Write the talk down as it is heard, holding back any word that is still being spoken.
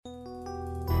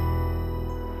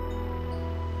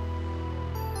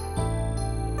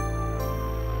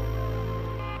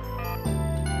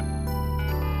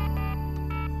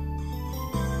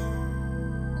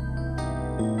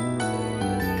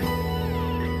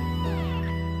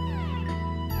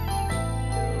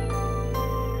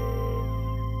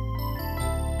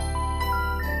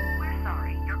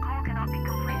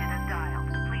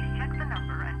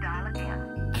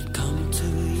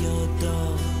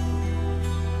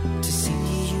to see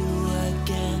you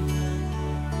again.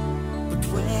 But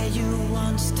where you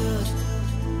once stood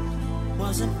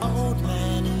was an old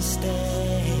man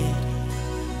instead.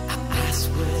 I asked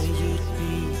where you'd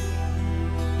be.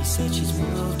 He said she's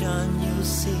moved on, you'll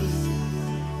see.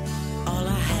 All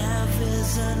I have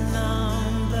is a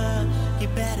number. You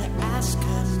better ask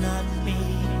her, not me.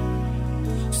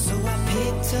 So I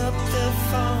picked up the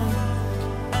phone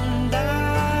and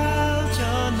dialed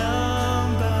your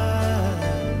number.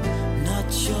 Not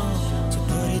sure to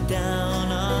put it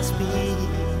down or speak.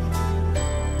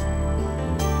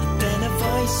 But then a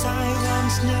voice I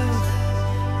once knew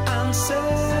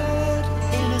answered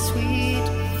in a sweet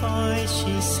voice.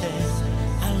 She said,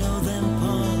 hello, then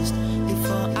paused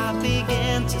before I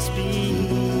began to speak.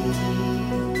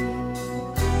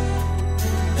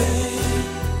 Babe,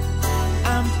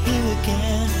 I'm here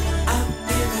again. I'm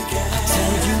here again. I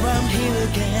tell you I'm here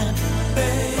again.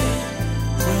 Babe,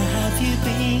 where have you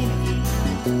been?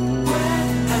 Where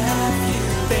have you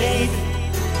been?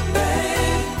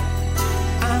 Babe,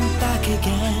 I'm back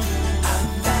again. I'm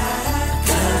back.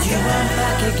 Tell you I'm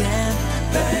back again.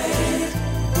 Babe,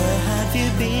 where have you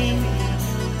been?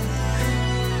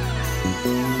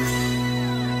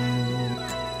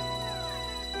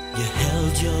 You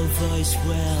held your voice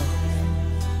well.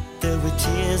 There were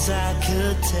tears I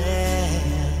could tell.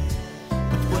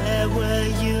 But where were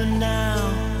you now?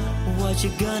 What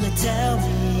you gonna tell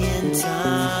me in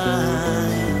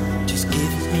time? Just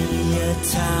give me a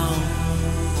towel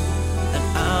and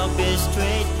I'll be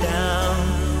straight down.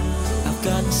 I've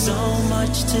got so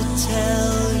much to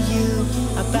tell you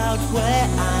about where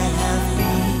I have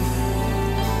been.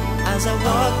 As I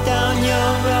walk down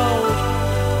your road,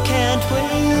 can't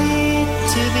wait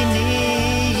to be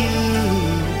near you.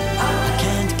 I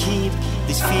can't keep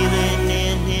this feeling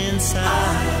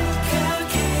inside.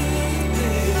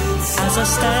 As I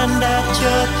stand at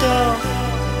your door,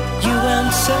 you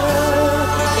answer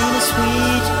in a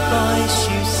sweet voice.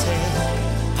 You say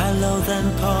hello, then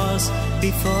pause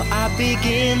before I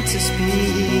begin to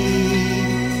speak.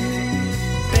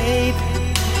 Babe,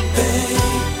 babe,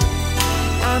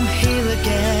 I'm here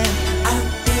again. I'm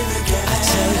here again. I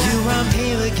tell you I'm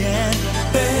here again.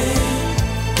 Babe,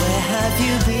 where have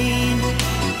you been?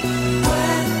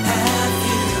 Where have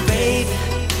you been?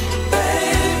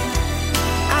 Babe,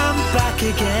 I'm back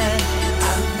again.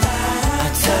 I'm back. I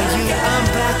tell you I'm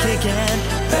back again.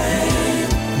 Babe,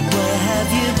 where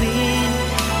have you been?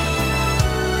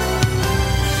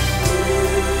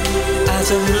 As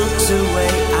I looked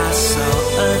away, I saw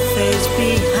a face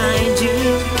behind you.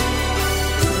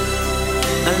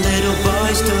 A little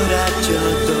boy stood at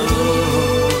your door.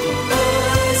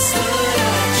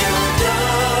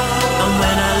 And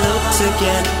when I looked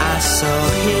again, I saw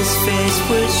his face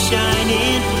was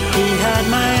shining. He had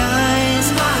my eyes,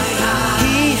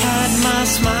 he had my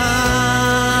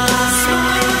smile.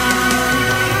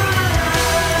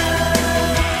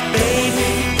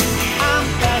 Baby, I'm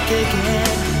back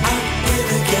again.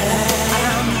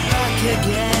 I'm back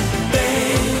again.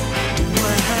 Babe,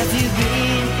 where have you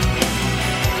been?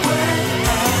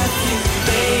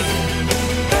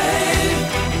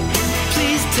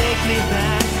 Please take me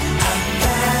back. I'm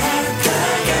back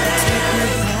again. Take me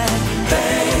back,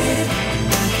 babe.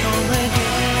 Back home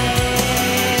again.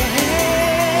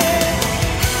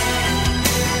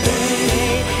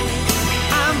 Babe,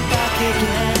 I'm back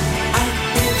again.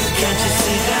 Can't you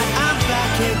see that I'm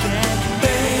back again?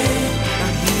 Babe,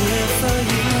 I'm here for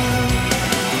you.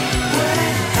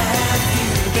 Where have you,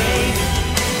 babe?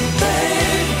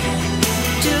 Babe,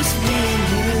 just me and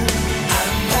you.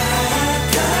 I'm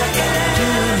back again.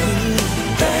 You and me,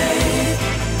 babe.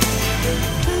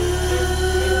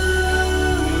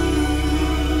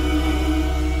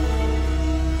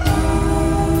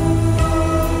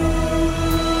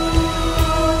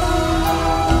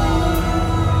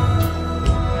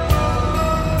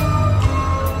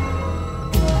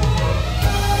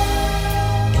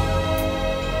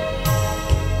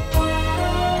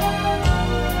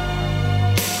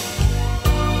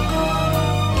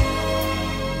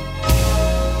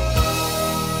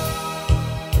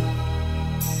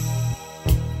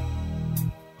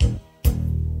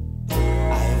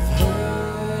 I've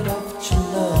heard of true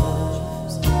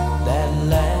loves that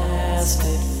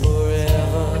lasted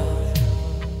forever.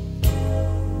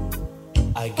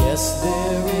 I guess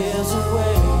there is a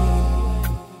way.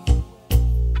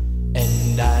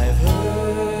 And I've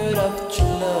heard of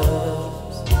true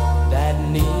loves that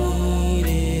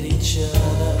needed each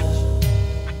other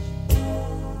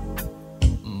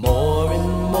more and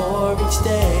more each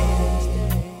day.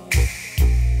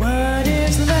 What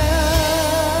is love?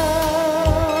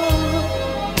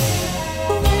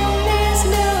 When there's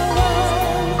no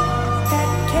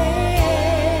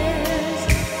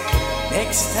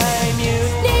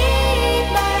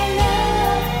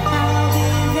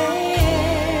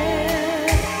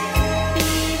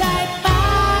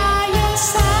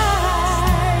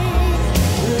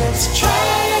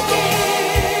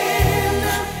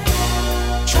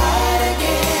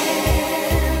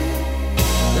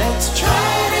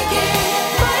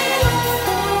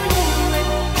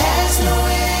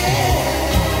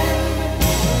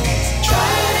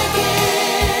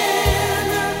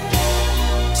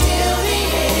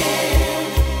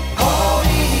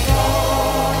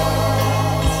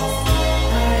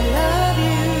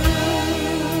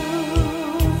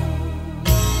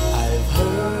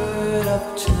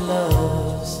up to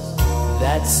loves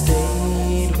that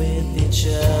stayed with each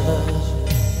other.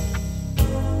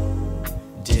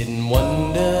 Didn't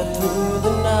wander through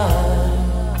the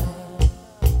night.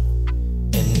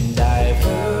 And I've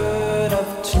heard of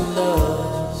two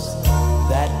loves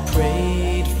that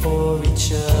prayed for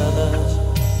each other.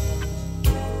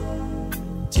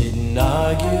 Didn't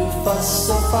argue, fuss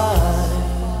or fight.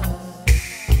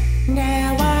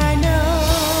 Now I know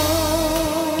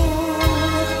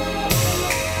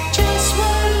just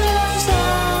what love's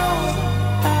all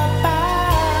about.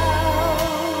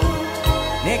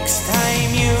 Next time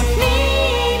you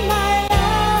need my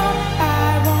love,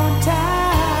 I won't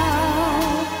doubt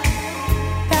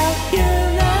your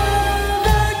love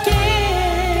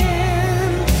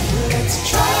again. Let's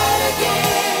try it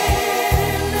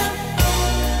again.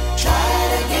 Try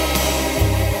it again.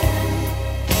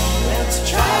 Let's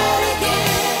try it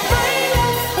again. My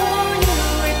love for you,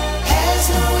 it has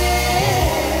no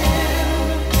end.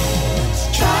 Let's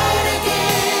try it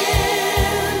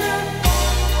again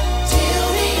till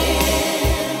the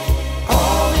end.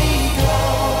 All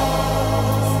because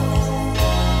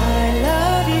I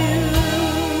love you.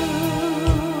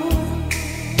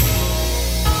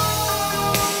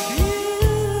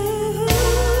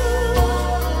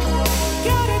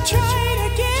 Gotta try it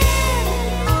again.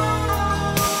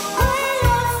 My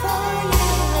love for you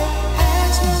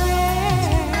has no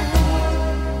end.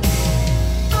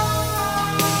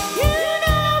 You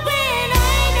know and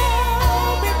I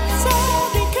know it's all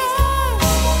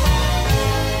because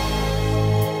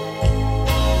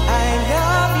I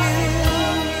love you.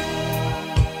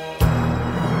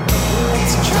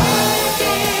 Let's try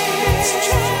again. Let's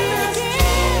try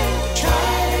again.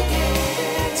 Try again.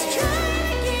 Let's try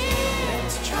again.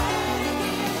 Let's try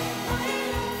again.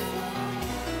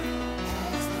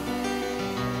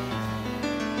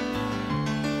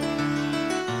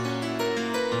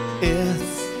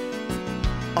 It's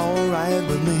alright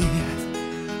with me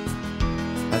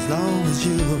as long as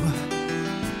you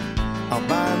are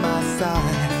by my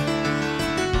side.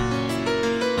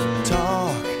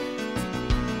 Talk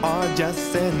or just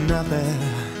say nothing.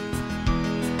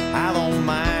 I don't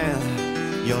mind,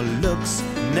 your looks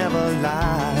never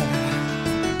lie.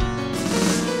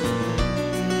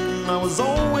 I was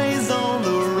always on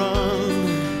the run,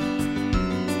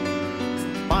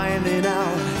 finding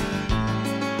out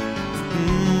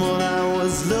what I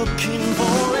was looking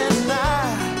for, and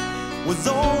I was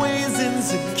always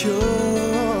insecure.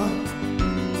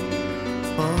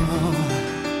 Oh,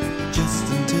 just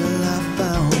until I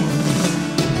found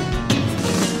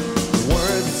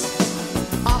words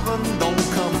often don't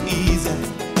come easy.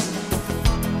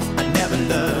 I never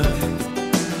learned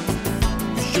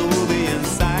to show the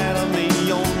inside of me.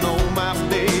 You know my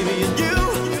baby, and you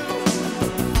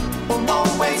were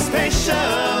always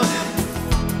patient,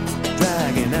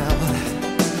 dragging out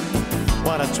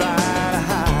what I try to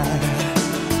hide.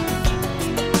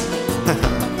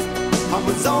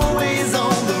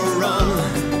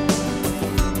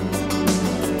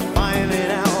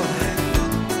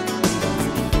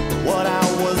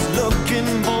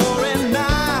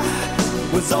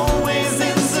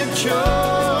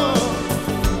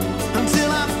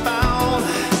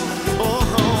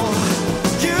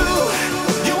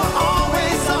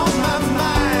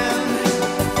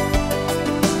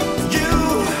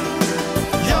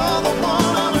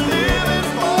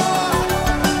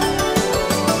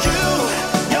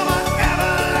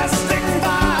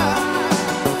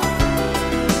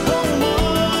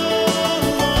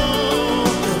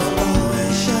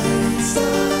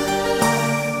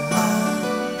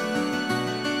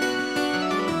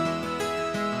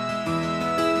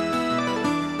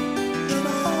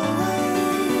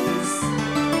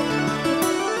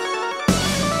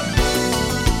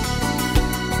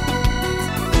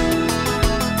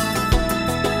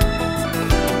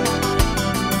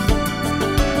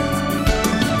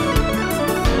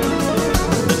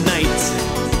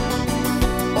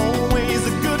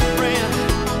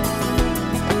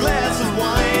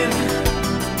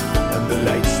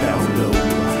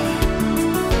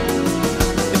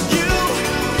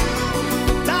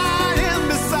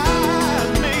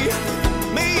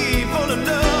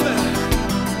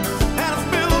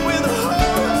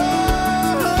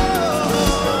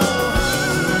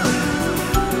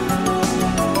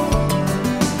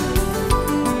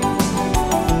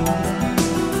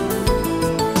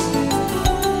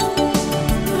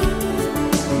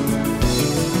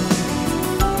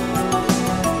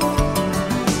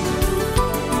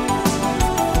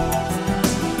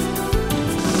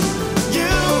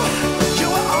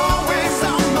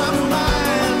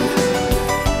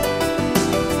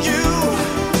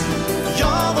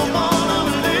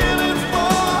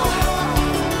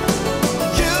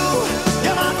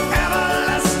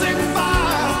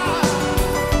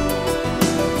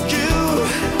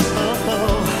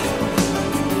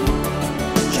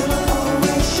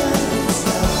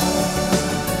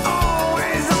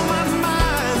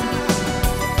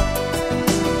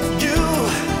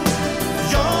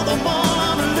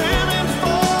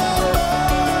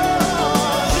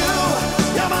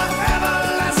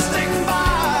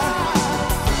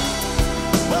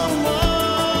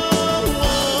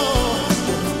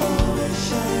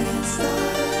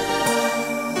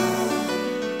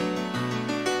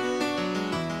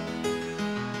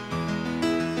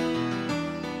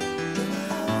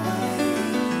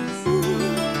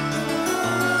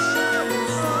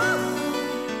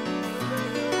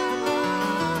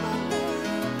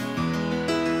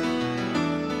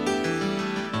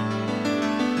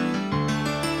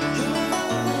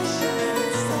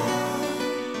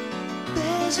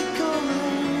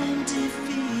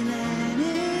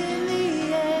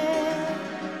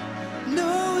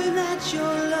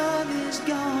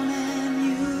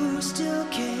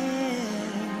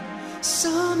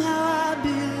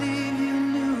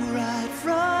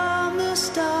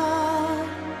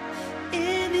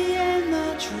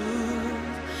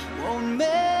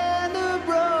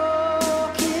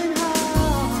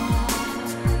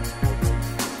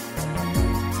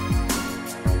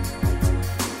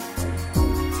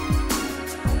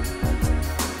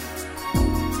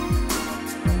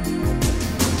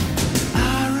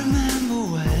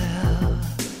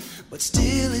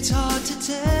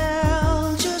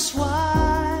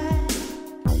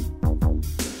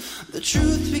 The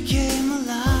truth became a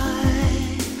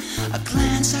lie, a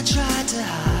glance I tried to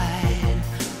hide.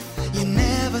 You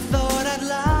never thought I'd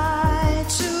lie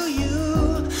to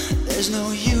you. There's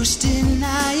no use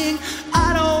denying,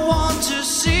 I don't want to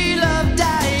see love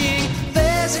dying.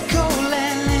 There's a cold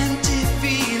and empty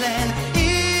feeling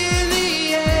in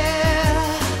the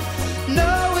air,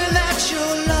 knowing that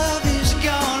your love is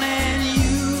gone and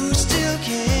you still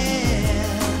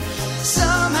care.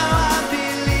 Somehow I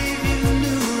believe you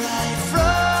knew right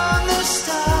from the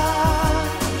start.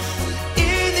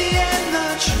 In the end, the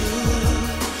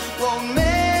truth won't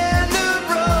mend a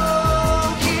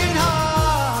broken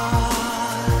heart.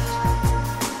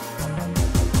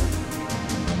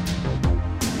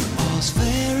 All's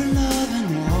fair in love and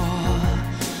war.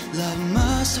 Love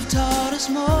must have taught us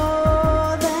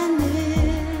more than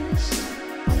this.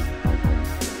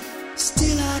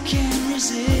 Still I can't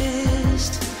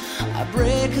resist. I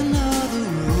break another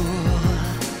rule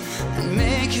and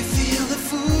make you feel the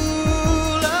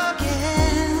fool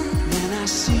again. Then I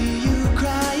see you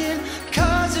crying,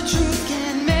 'cause the truth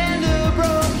can mend a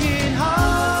broken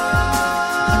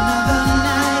heart. Another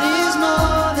night is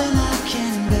more than I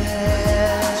can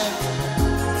bear.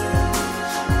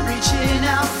 Reaching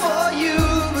out for you,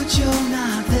 but you're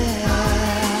not there.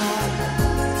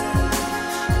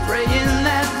 Praying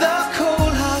that the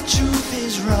cold hard truth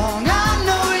is wrong. I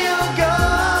know you're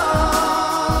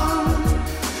gone,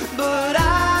 but I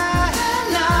am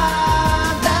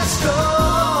not that strong.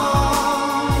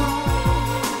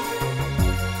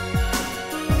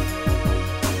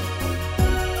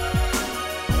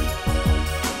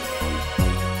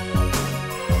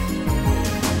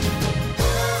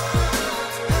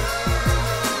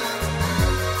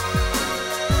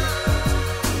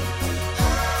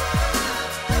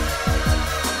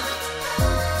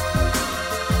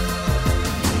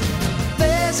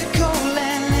 There's a cold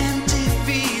and empty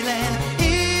feeling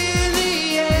in the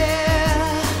air,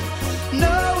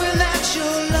 knowing that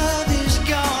your love is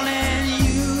gone and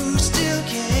you still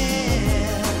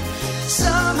care.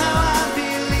 Somehow I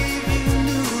believe you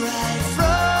knew right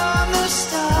from the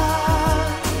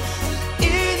start.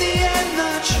 In the end,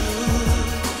 the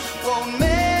truth won't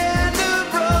mend a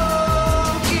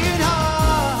broken heart.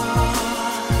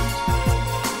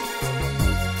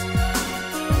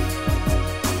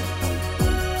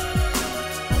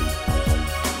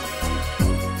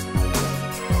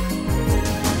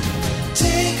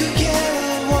 Take good care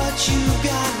of what you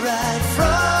got right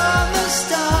from the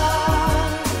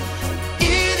start.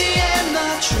 In the end,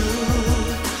 the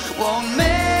truth won't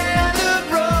mend a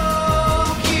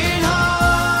broken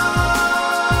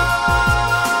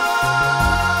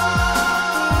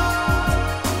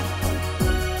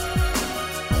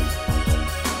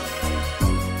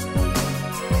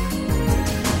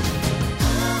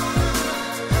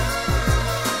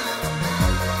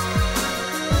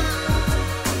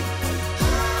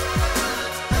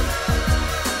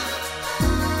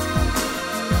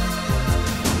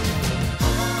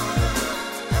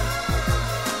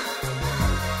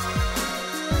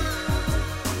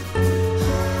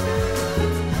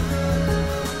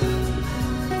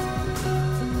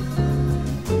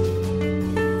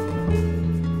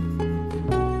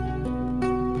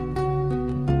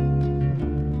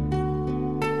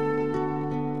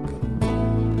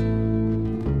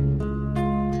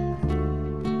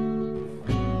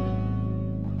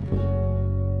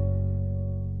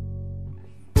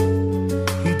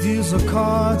He deals the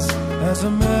cards as a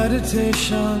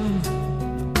meditation,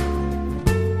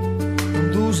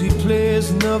 and those he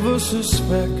plays never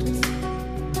suspect.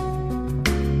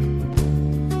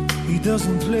 He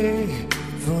doesn't play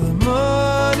for the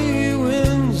money he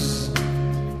wins.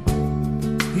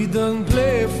 He doesn't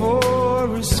play for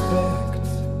respect.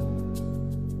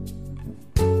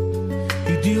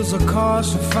 He deals the cards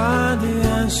to find the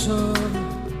answer,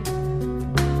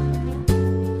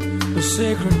 the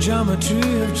sacred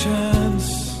geometry of chance,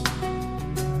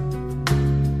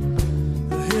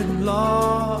 the hidden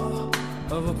law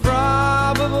of a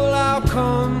probable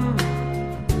outcome.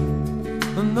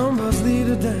 The numbers lead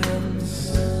a dance.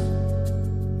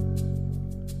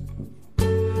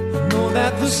 I know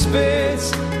that the spades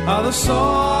are the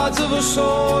swords of a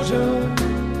soldier.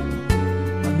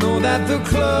 I know that the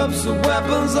clubs are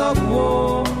weapons of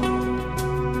war.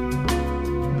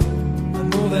 I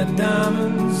know that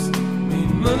diamonds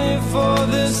mean money for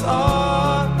this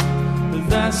art, but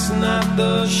that's not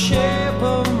the shape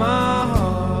of my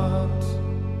heart.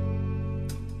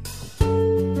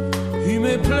 He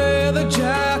may play the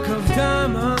jack of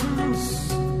diamonds,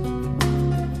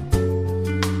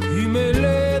 he may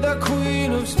lay the queen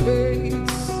of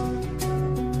spades,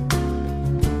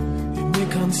 he may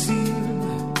conceal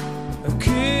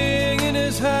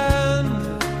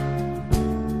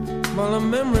while the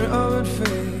memory of it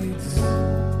fades.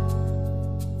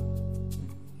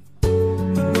 I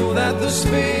know that the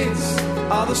spades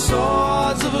are the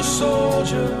swords of a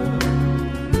soldier.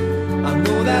 I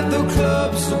know that the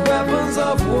clubs are weapons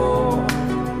of war.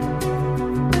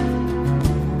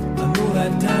 I know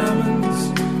that diamonds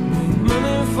need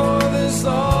money for this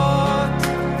art,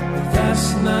 but that's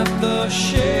not the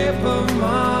shape of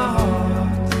my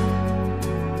heart.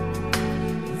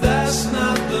 That's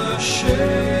not the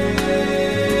shape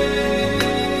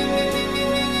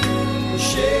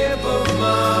of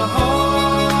my heart.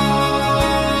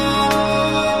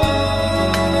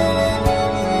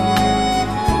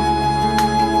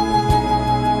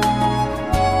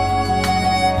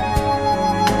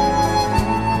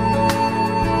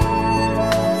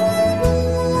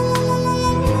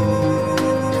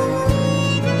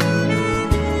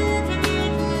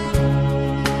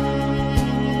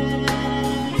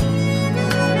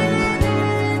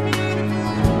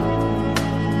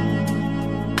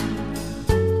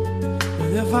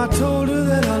 If I told her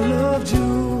that I loved you,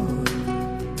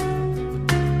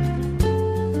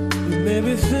 you made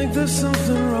me think there's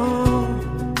something wrong.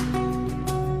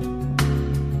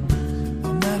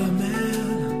 I'm not a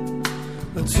man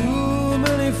with too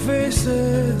many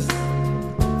faces.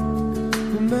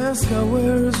 The mask I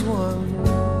wear is one.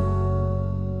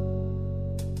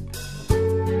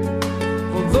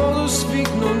 For those who speak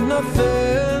know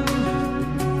nothing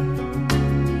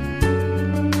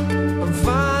and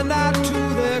find out to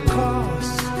their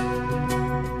cost,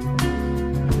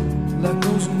 like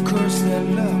those who curse their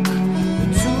luck in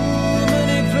too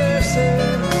many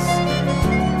places,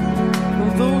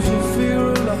 and those who fear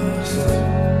are lost.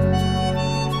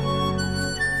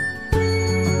 I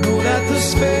know that the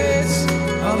spades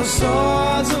are the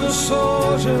swords of a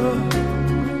soldier.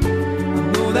 I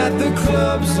know that the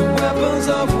clubs are weapons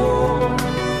of war.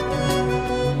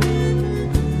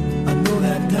 I know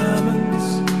that diamonds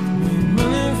need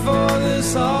money for this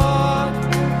art,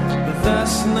 but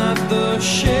that's not the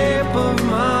shape of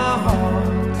my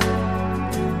heart.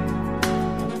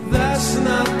 That's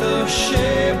not the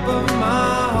shape of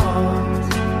my heart.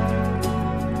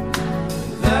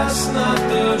 That's not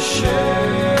the shape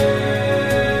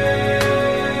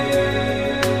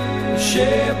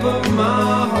of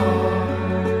my heart.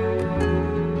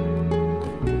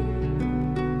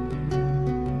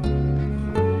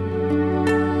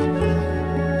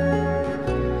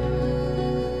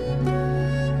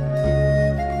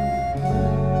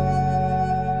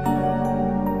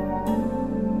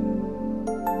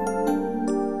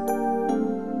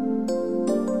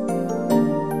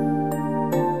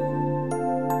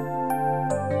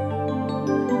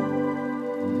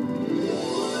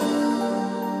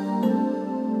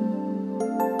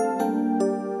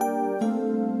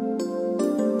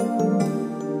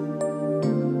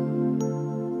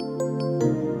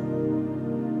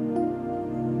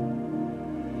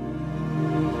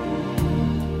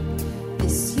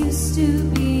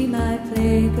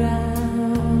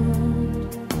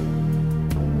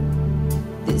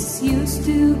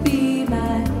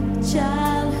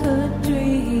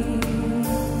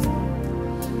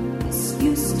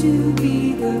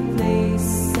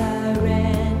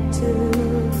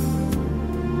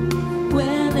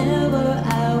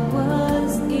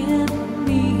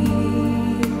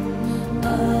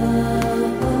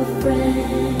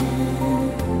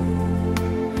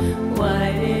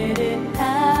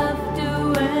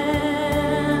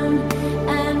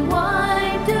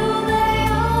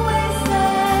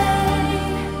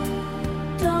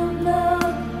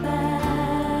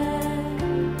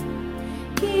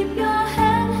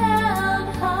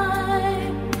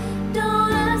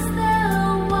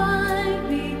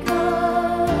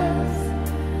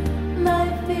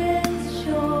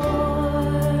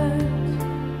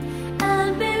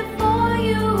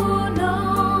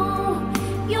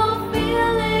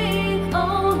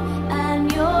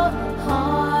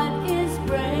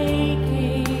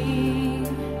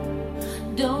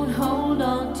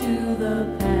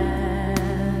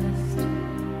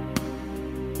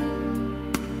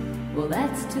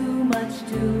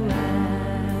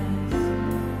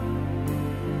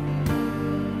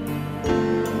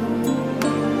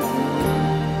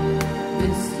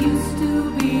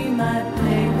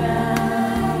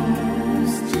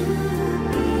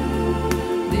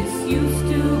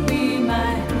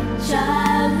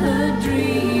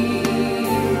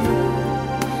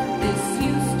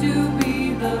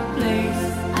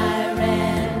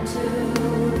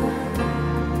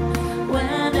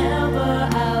 Whenever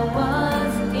I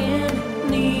was in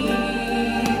need.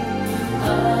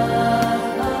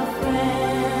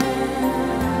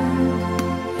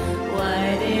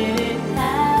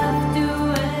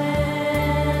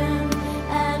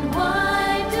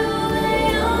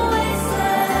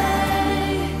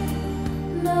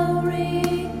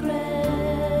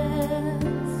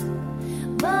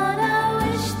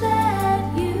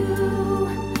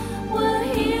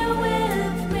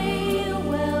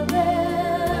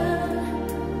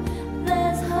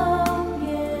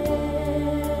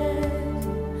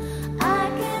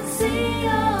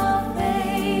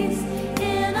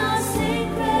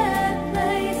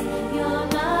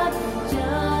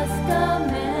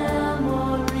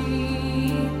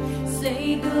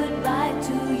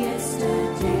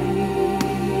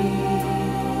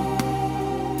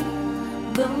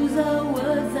 Those are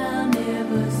words I'll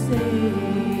never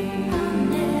say.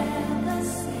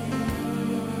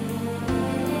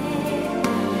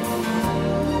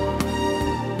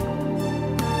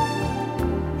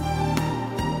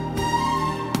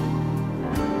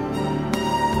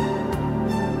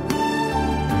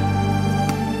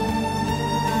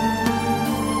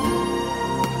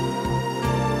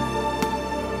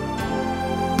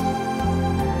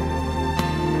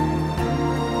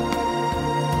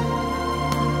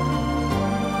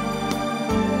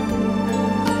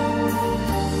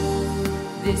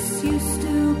 This used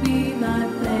to be my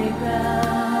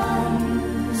playground.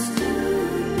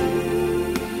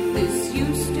 This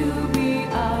used to be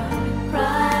our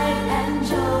pride and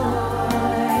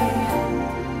joy.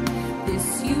 This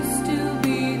used to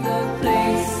be the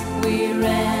place we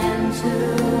ran to,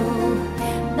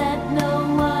 that no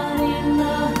one in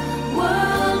the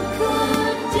world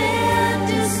could dare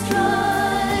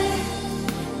destroy.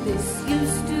 This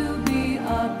used to be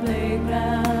our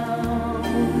playground.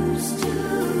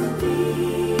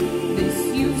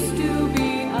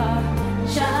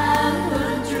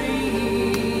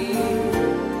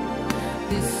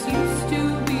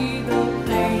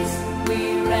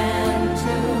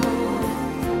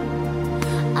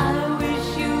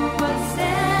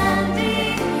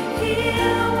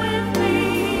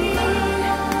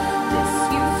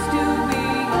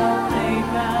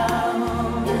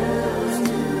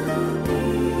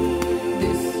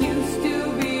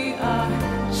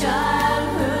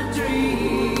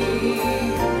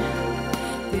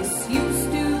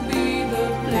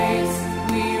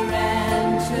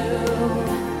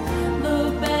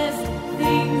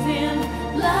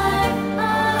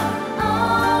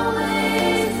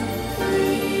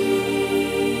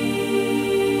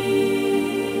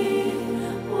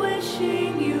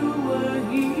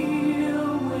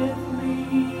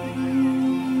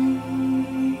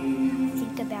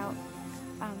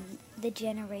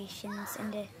 Generations,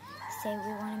 and to say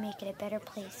we want to make it a better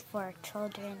place for our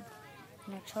children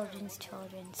and our children's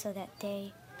children, so that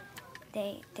they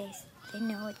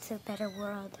know it's a better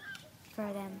world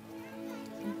for them,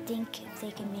 and think if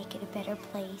they can make it a better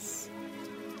place.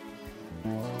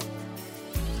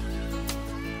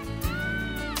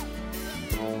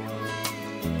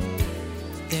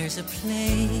 There's a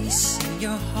place in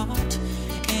your heart,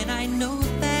 and I know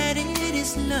that it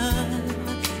is love.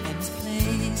 And this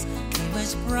place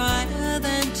much brighter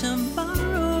than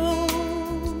tomorrow.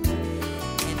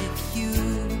 And if you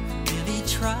really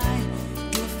try,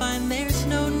 you'll find there's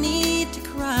no need to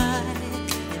cry.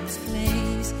 In this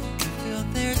place, you feel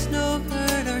there's no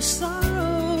hurt or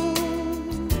sorrow.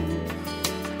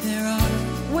 There are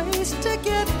ways to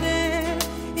get there.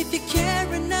 If you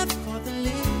care enough for the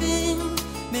living,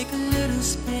 make a little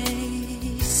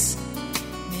space,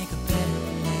 make a better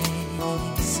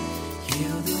place,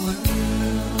 heal the world.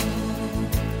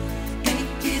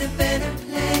 A better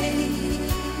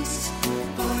place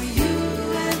for you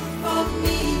and for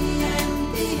me and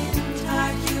the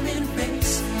entire human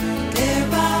race. There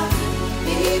are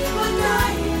people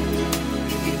dying.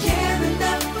 If you care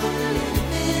enough for the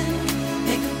living,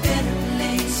 make a better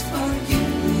place for you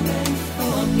and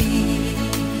for me.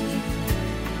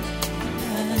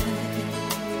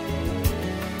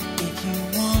 If you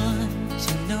want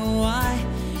to know why,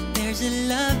 there's a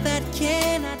love that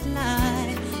cannot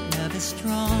lie. Love is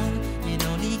strong, it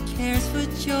only cares for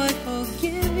joyful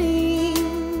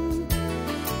giving.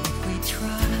 If we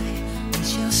try, we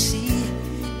shall see.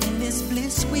 In this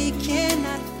bliss we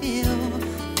cannot feel.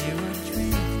 There are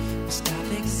dreams, we stop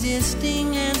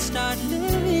existing and start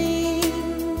living.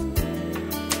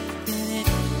 Then it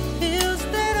feels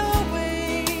that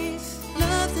always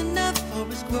love's enough for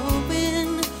us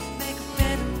growing. Make a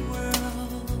better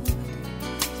world,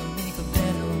 to make a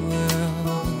better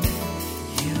world.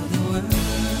 Heal the world,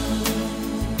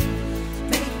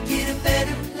 make it a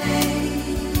better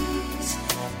place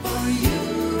for you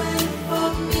and for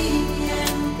me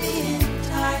and the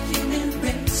entire human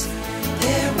race.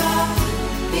 There are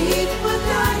people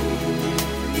dying.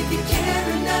 If you care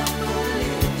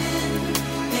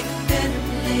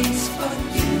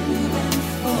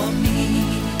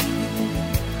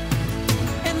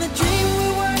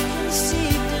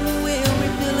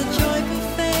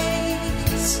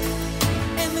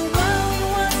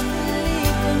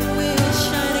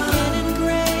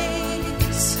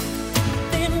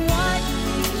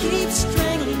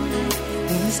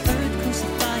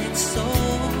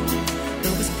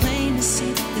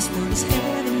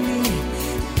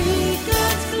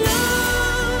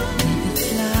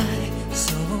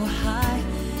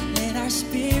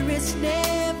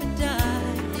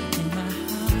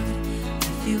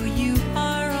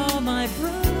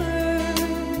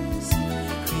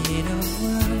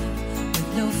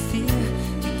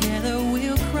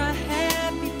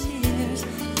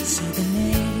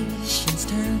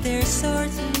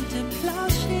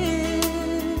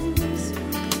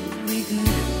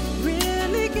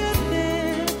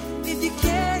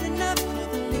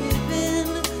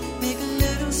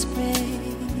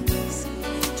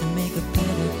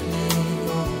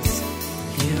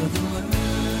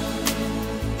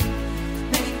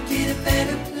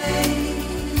better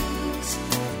place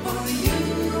for you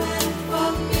and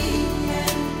for me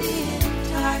and the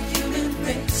entire human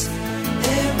race.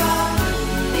 There are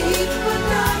needs for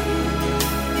dying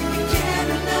if you care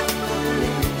enough for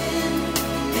living.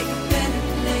 Make a better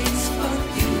place for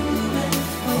you and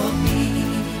for me.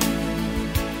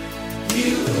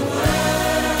 You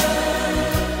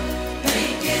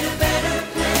make it a better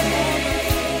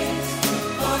place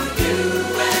for you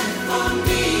and for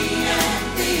me and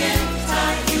the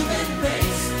entire human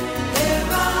race. There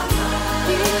are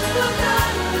needs for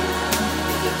dying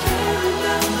if you care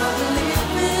enough for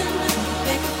living.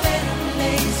 Make a better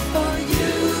place for you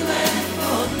and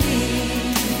for me.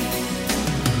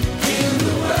 You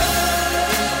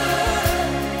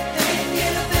make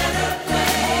it a better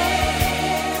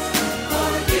place for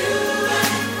you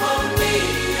and for me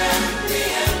and the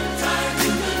entire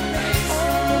human race.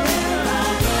 There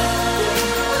are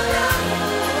needs for dying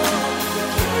if you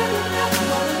care enough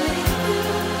for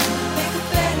living. Make a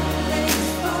better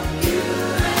place for you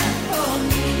and for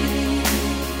me.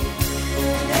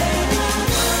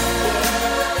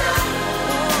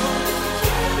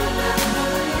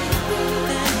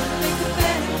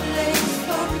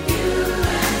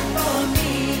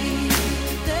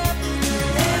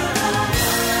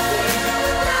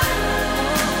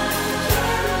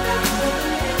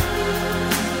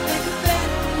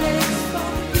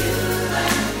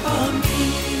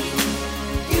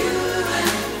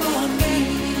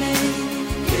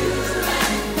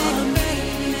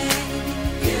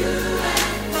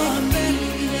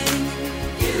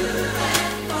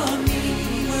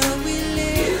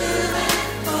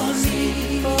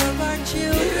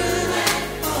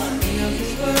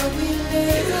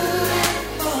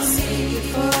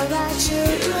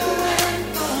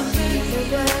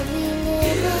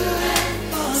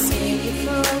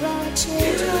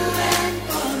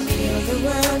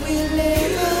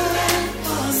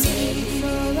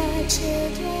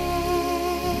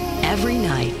 Every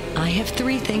night, I have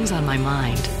three things on my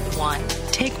mind. 1,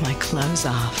 take my clothes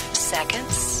off. 2,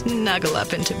 snuggle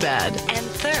up into bed. And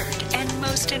 3rd, and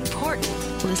most important,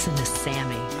 listen to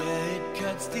Sammy. Yeah, it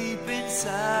cuts deep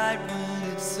inside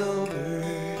when it's over,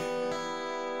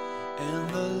 and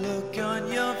the look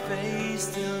on your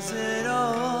face tells it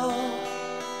all.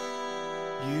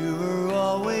 You were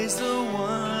always the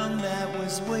one that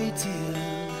was waiting.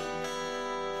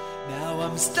 Now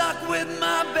I'm stuck with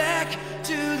my back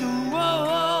to the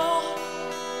wall.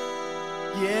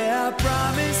 Yeah, I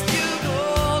promised you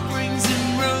gold rings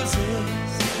and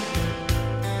roses,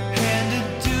 handed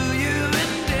to you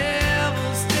in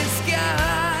devil's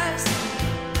disguise.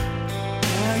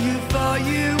 Now you thought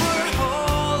you were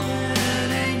holding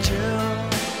an angel.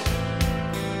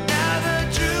 Now the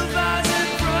truth lies in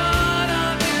front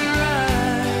of your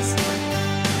eyes.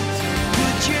 So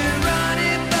would you run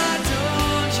if I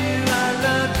told you I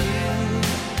love you?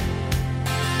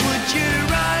 Would you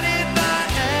run if I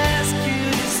asked you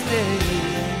to stay?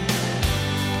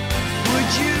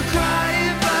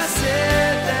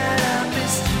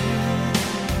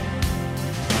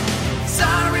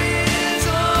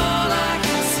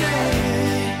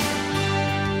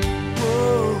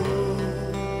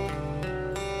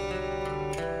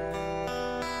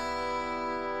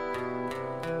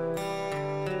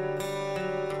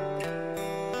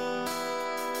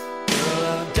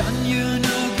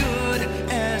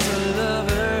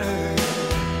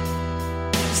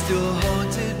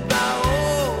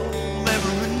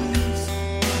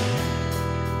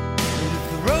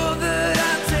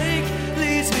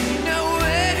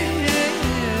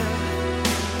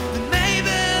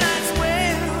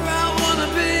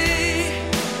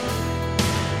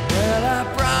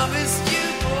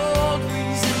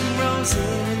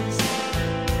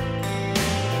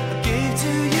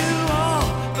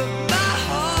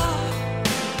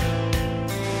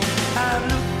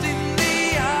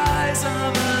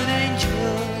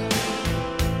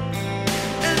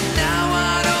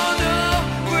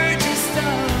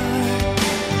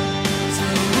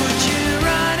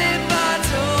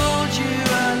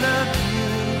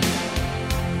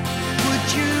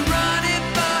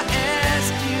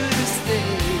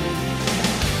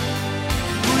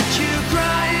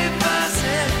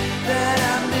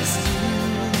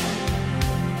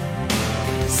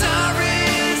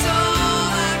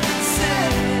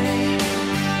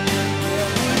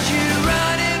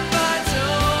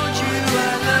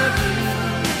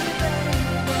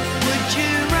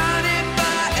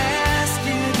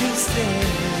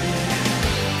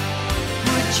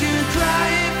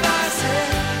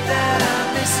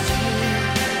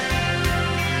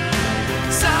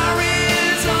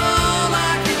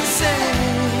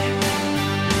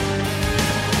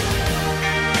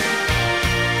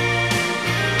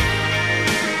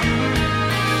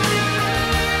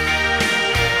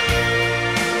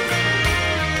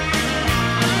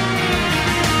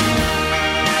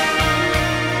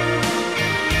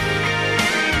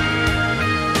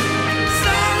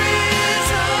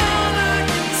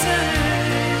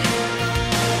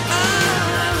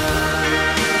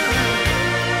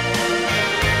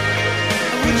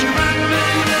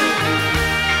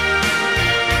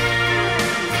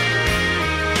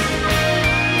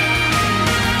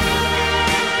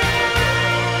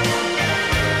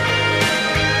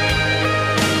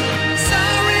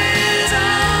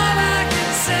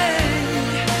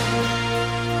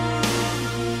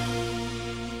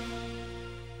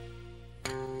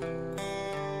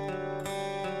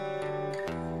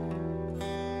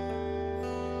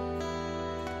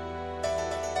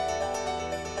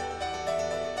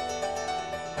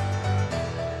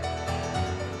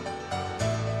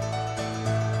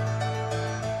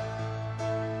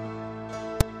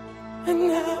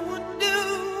 I would do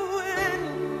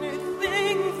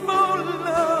anything for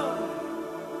love.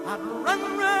 I'd run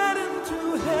right into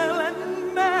hell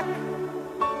and back.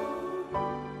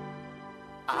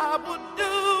 I would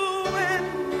do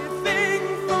anything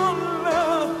for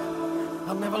love.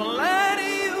 I'll never lie to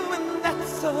you, and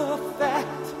that's a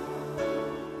fact.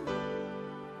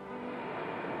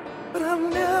 But I'll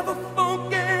never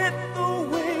forget the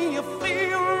way you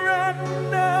feel right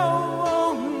now.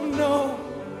 Oh no,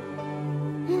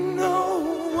 no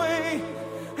way.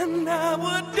 And I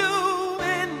would do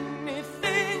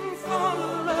anything for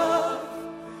love.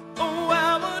 Oh,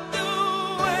 I would do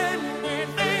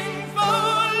anything for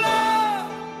love.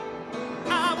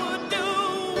 I would do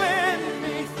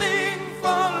anything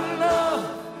for love.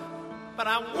 But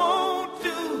I won't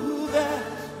do that.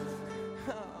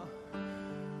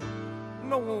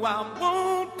 No, I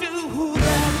won't do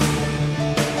that.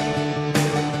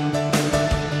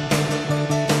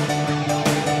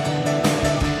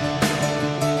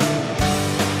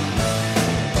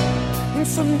 And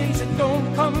some days it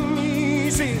don't come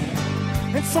easy,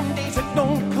 and some days it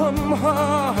don't come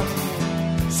hard.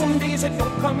 Some days it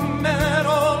don't come at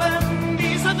all, and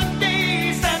these are the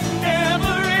days that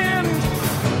never end.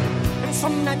 And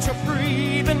some nights you're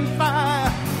breathing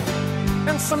fire,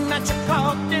 and some nights you're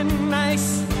caught in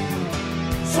ice.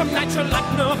 Some nights you're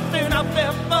like nothing I've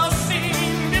ever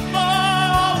seen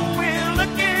before. Will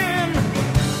again.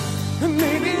 And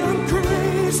maybe I'm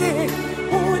crazy.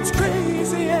 Oh, it's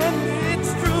crazy and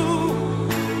it's true.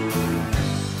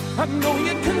 I know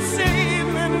you can save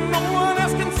me. No one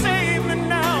else can save me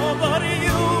now but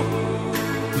you.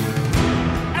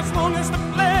 As long as the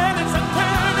planets are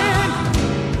turning,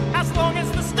 as long as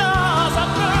the stars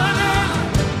are burning,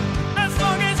 as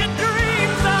long as your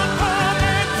dreams are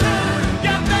coming true,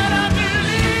 you better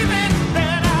believe it,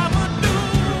 that I would do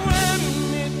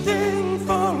anything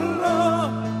for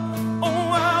love. Oh,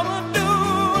 I would do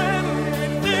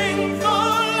anything for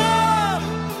love.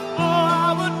 Oh,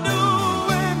 I would do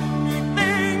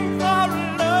anything for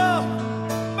love.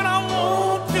 But I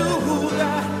won't do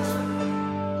that.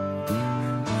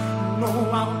 No,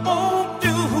 I won't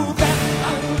do that.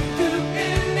 I would do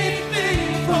anything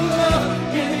for love,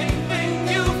 anything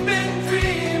you've been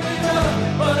dreaming of.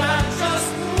 But I just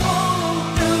won't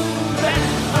do that.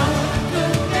 I would do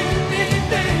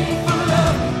anything for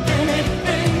love,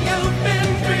 anything you've been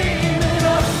dreaming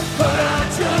of. But I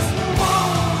just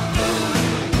won't do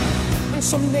it. And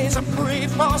some days I pray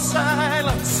for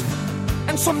silence,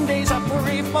 and some days I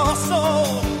pray for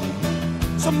soul.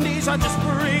 Some days I just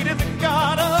pray to the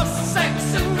God of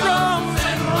sex and drums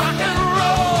and rock and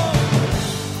roll.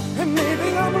 And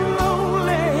maybe I'm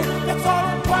lonely, that's all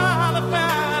I'm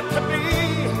qualified to be.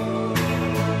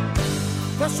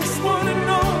 That's just one and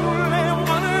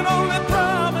only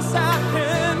promise I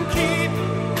can keep.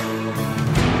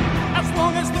 As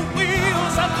long as the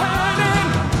wheels are turning,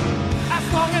 as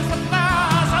long as the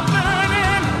fires are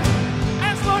burning,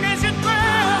 as long as your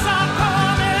prayers are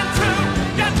coming true,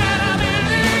 you better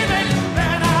believe it,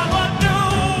 that I would do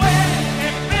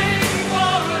anything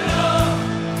for love.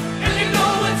 And you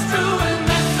know it's true, and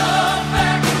that's a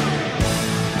fact.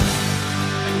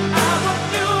 I would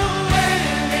do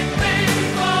anything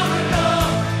for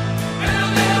love, and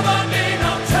there'll never be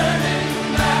no turning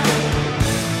back.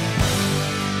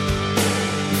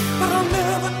 But I'll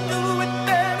never do it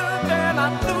better than I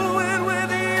do it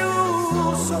with you.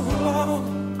 So long,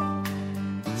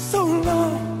 so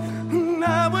long. And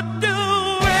I would do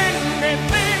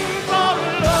anything for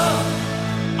love.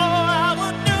 Oh, I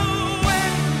would do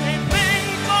anything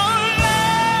for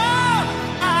love.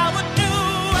 I would do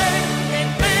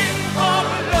anything for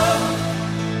love.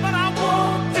 But I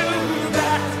won't do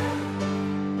that.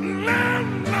 No,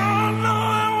 no, no,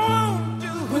 I won't do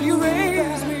that. Will you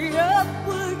raise me up?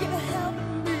 Will you help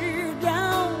me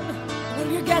down?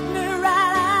 Will you get me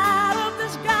right out of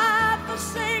this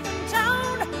godforsaken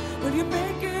town? Will you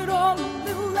make it all a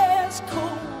little less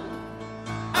cold?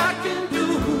 I can do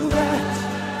that.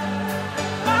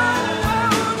 Oh,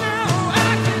 no,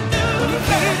 I can do Will you that.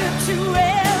 cater to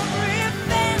every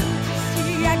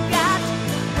fantasy I got?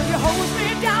 Will you hose me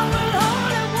down with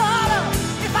holy water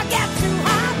if I get too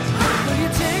hot? Will you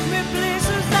take me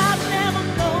places I've never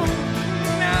known?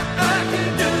 Now I can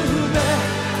do that.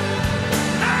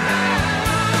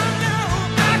 Oh, no,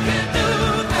 I can do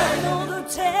I that. know the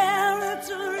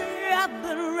territory I've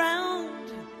been around.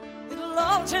 It'll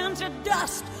all turn to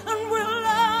dust and we'll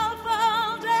all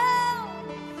fall down.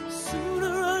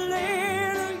 Sooner or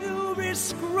later you'll be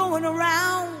screwing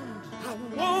around. I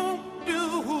won't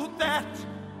do that.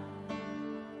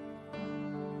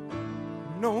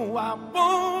 No, I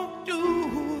won't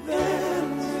do that.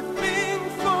 Anything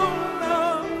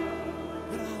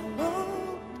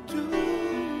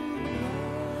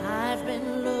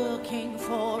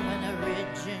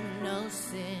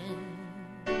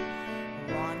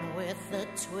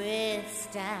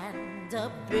twist and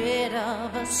a bit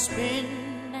of a spin.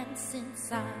 And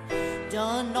since I've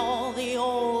done all the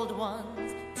old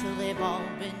ones till they've all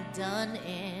been done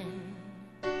in,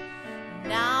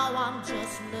 now I'm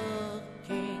just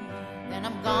looking, then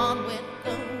I'm gone with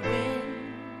the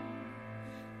wind,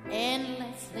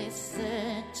 endlessly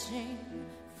searching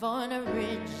for an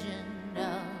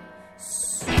original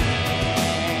sin.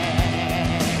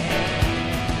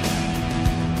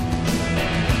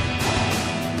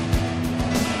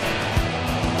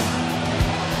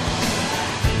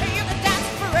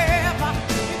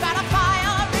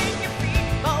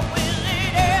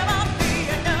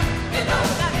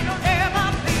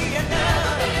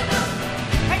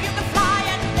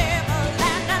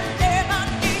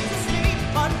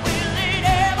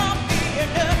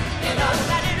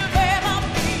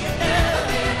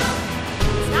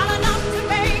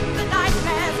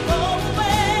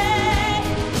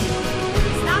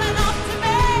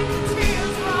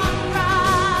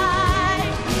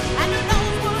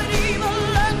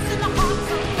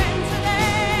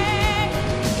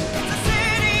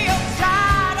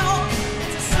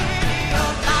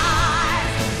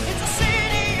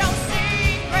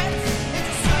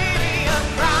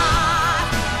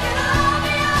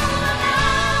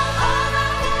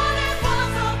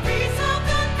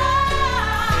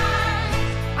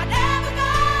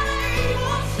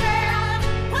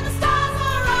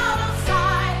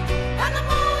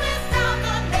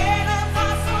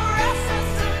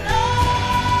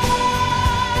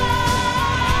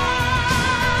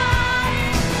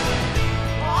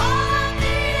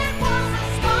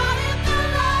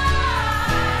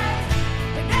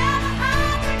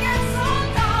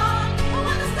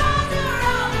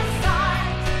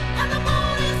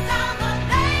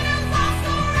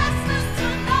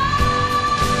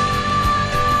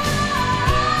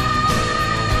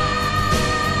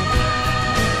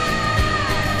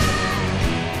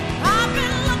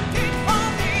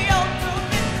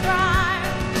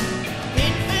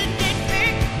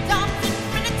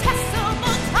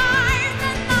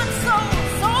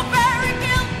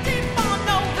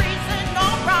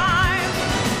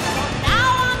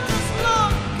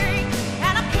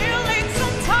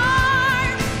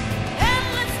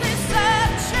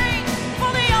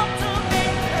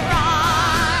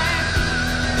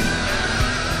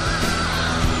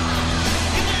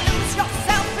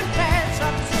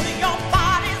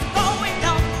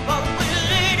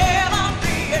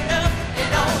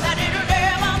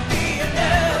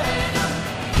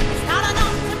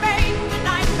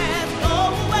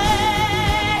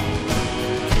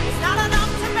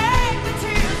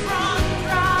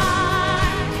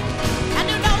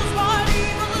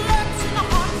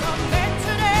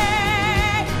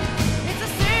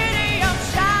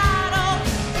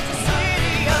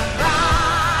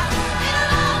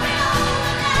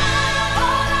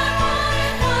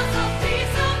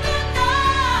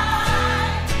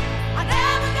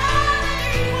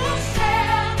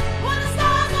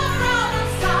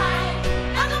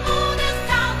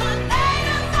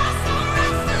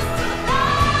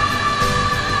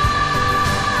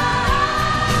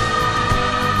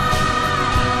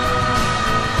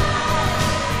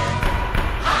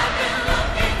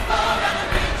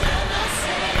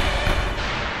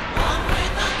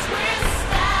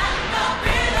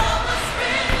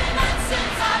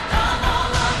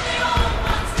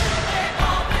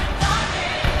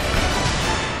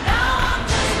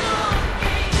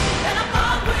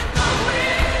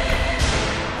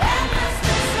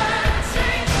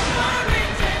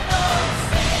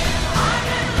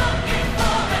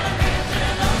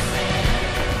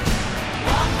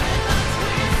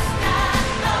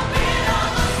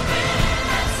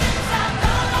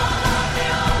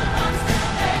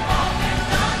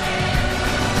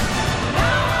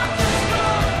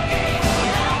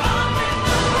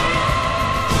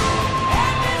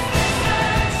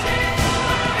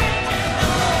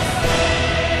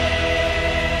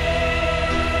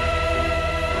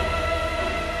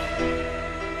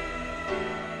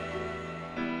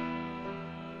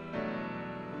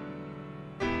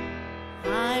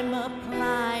 I'm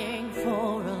applying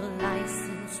for a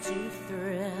license to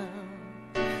thrill,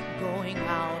 going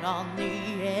out on the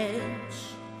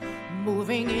edge,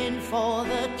 moving in for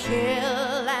the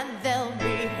kill, and there'll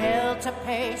be hell to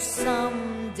pay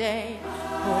someday.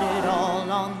 Put it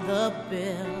all on the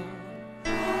bill,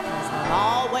 'cause we'll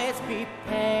always be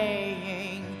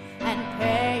paying and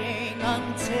paying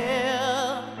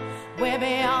until we're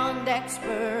beyond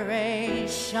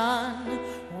expiration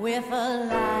with a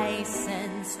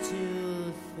license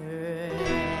to thrill.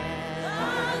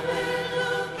 I've been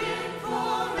looking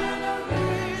for an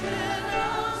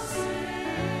original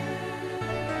sin.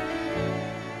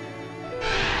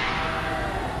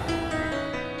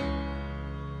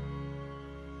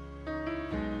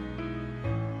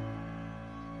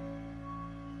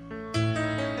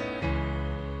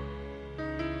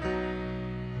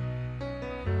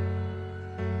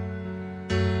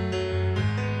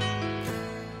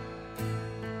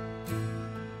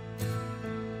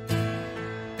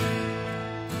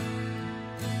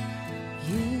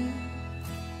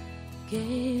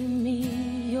 gave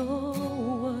me your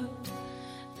word,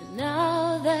 and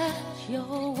now that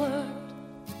your word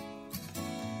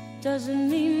doesn't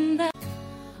mean that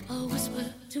a whisper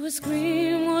to a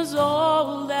scream was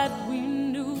all that we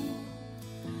knew.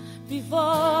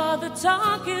 Before the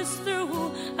talk is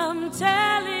through, I'm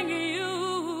telling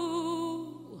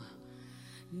you,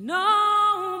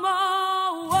 no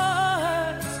more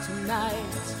words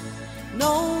tonight,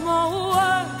 no more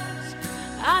words.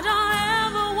 I don't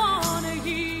ever want to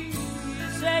hear you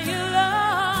say you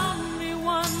love me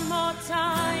one more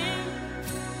time.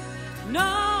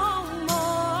 No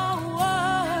more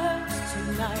words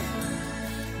tonight,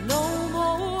 no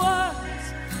more words.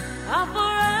 I'll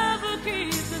forever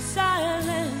keep the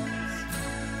silence,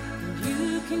 and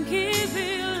you can keep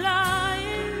your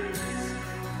lies.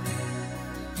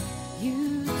 You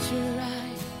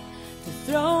tried to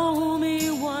throw me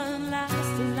one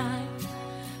last line,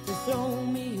 to throw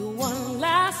me one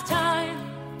last time,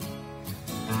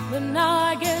 but now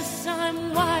I guess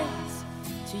I'm wise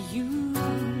to you,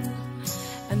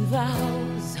 and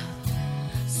vows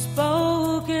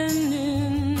spoken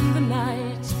in the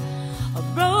night are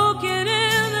broken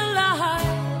in the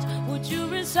light. Would you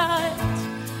recite?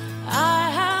 I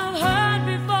have heard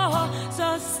before,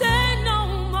 so say no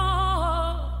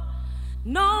more,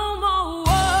 no more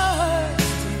words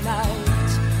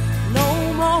tonight, no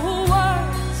more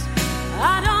words.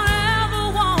 I don't ever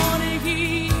want to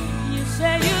hear you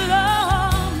say you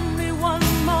love me one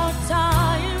more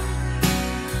time.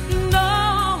 No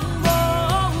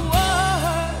more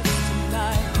words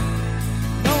tonight,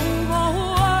 no more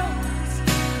words.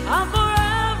 I'll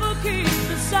forever keep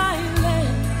the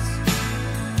silence.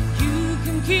 You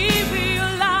can keep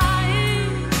your lies.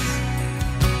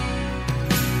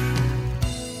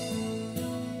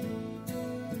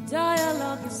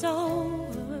 Dialogue is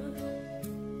over.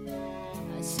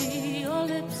 I see your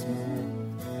lips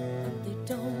move, but they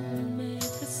don't make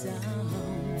a sound.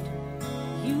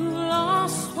 You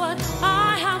lost what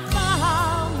I have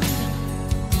found,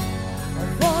 a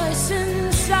voice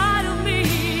inside of me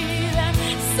that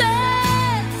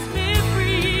sets me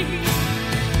free.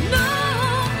 No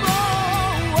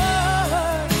more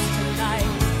words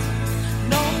tonight,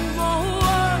 no more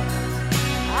words.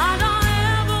 I don't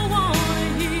ever want to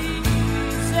hear you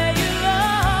say you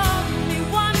love me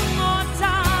one more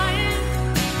time.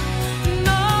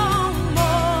 No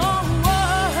more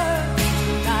words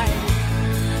tonight,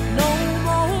 no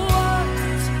more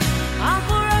words. I'll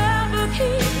forever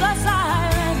keep the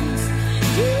silence.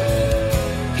 You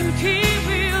can keep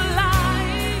your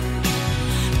life.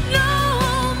 No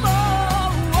more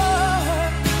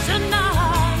words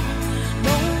tonight,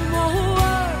 no more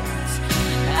words.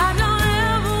 I don't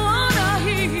ever wanna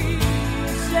hear you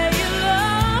say you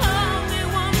love me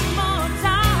one more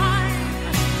time.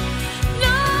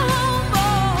 No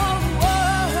more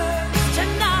words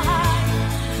tonight,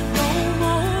 no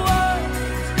more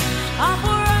words. I'll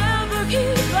forever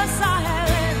keep the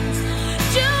silence.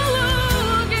 You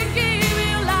can keep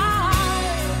your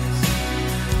lies.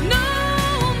 No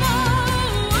more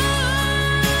words.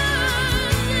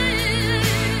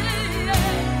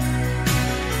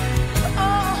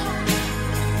 Oh,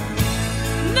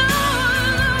 no,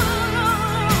 no, no,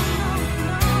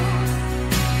 no.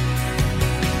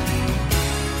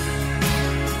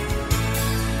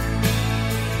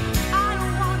 I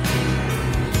don't want it.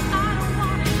 I don't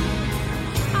want it.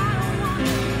 I don't want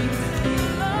it.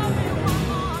 Love me one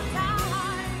more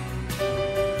time.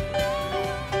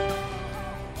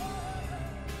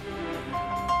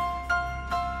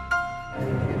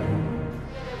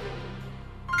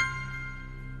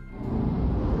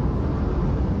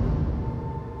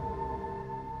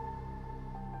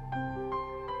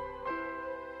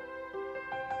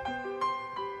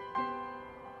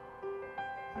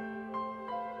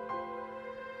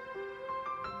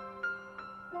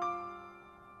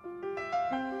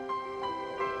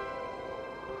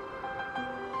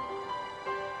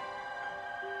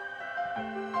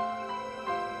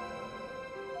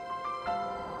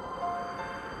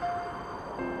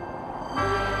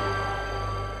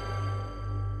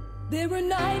 There were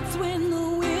nights when the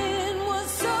wind was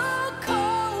so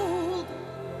cold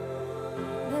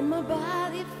that my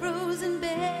body froze in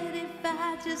bed if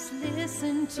I just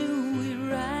listened to it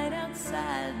right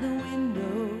outside the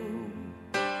window.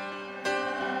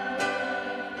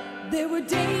 There were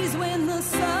days when the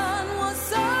sun was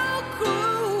so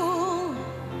cruel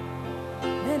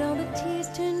that all the tears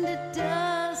turned to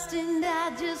dust, and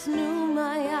I just knew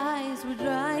my eyes were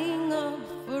drying up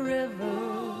forever.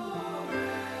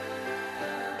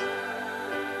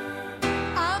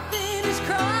 I finished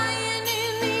crying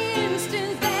in the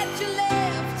instant that you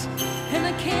left, and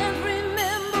I can't remember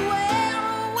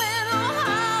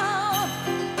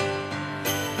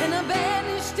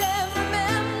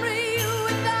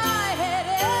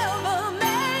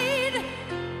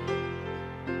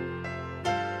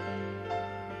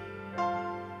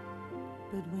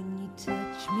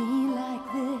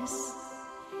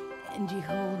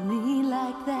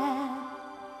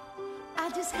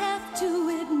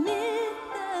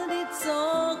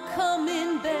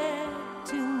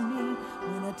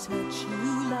you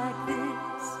like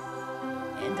this,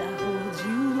 and I hold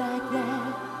you like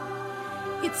that.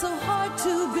 It's so hard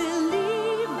to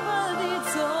believe, but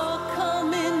it's all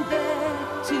coming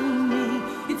back to me.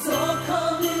 It's all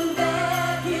coming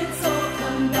back, it's all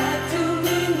come back to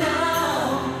me now.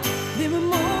 There were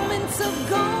moments of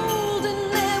gold and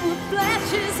there were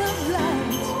flashes of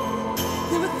light.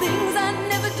 There were things I'd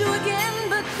never do again,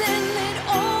 but then it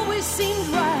always seemed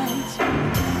right.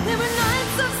 There were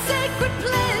nights of sacred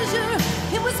pleasure.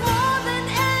 It was more than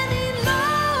any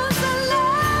love's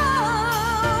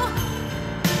allow.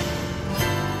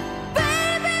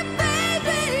 Baby,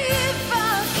 baby, if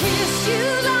I kiss you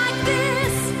like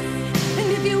this, and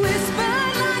if you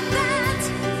whispered like that,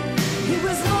 it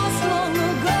was lost long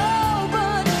ago,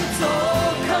 but it's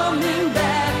all coming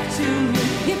back to me.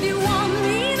 If you want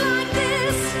me like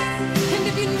this, and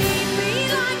if you need me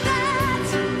like that,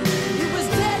 it was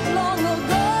dead long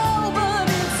ago, but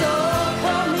it's all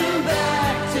coming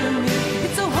back to me.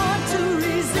 It's so hard to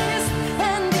resist,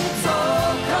 and it's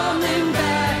all coming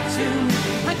back to me.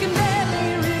 I can barely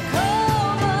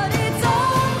recall, but it's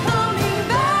all coming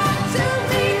back to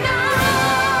me now.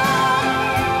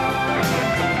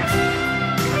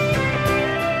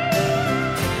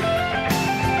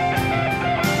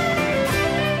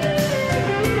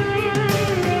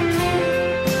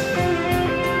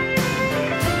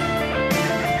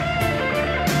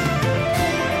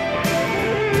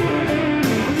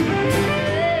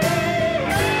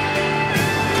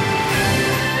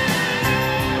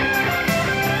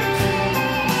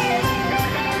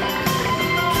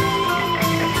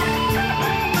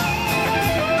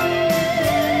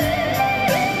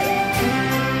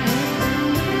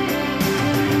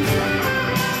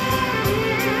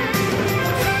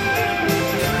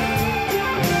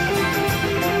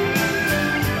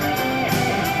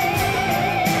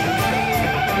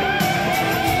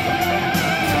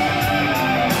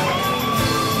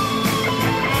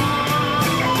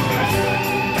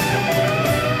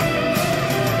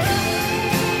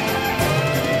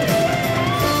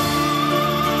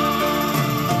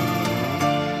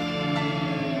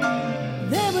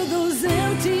 There were those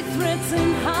empty threats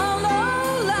and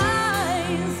hollow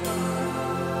lies,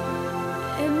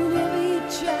 and whenever you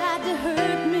tried to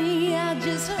hurt me, I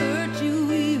just hurt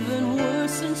you even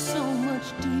worse and so much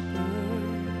deeper.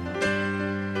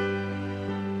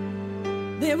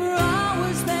 There were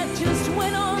hours that just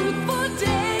went on for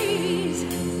days,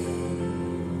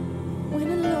 when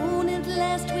alone at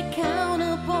last we count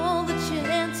up all the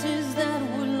chances that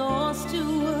were lost to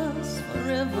us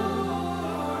forever.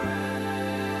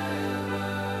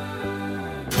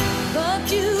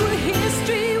 But you were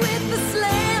history with the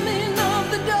slamming of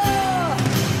the door,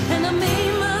 and I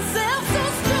made myself so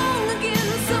strong again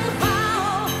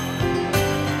somehow,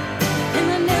 and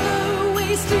I never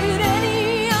wasted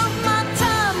any of my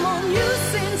time on you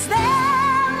since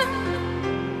then.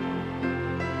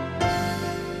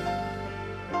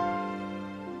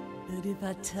 But if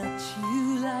I touch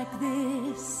you like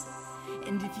this,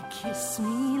 and if you kiss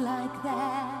me like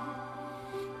that,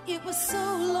 it was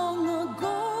so long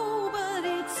ago, but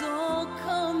it's all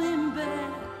coming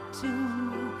back to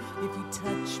me. If you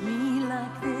touch me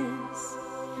like this,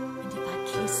 and if I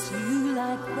kiss you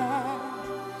like that,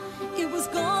 it was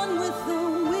gone with the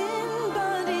wind,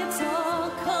 but it's all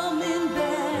coming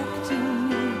back to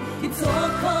me. It's all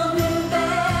coming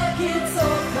back, it's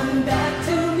all come back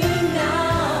to me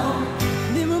now.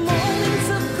 There were moments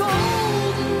of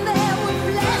gold and there were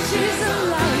flashes of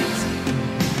light.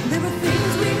 There were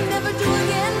things we'd never do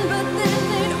again.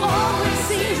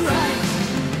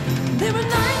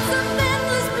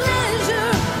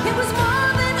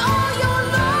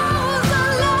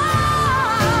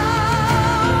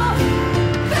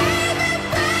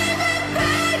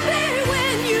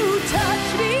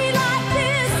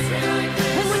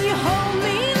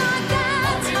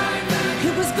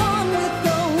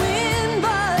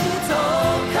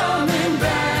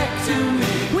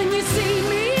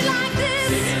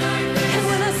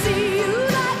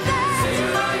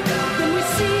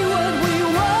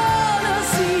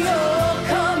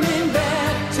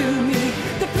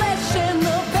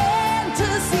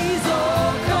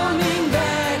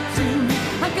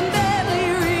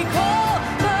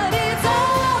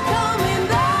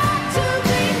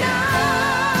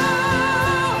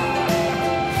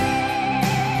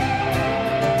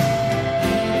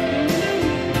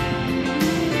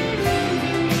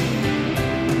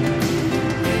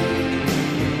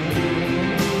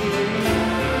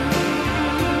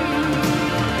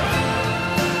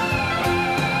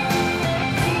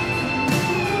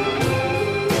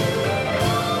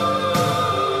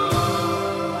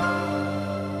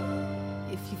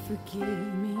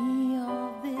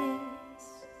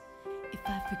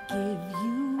 forgive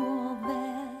you all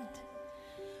that.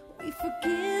 We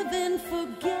forgive and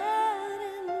forget,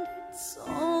 and it's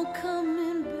all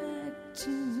coming back to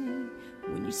me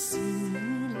when you see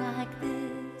me like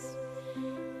this,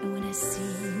 and when I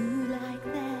see you like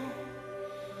that.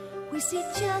 We see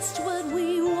just what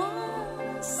we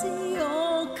want to see,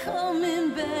 all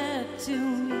coming back to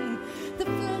me. The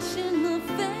flesh and the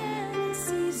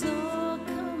fantasies all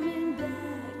coming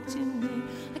back to me.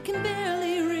 I can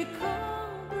barely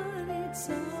recall, but it's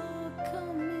all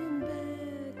coming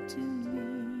back to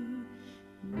me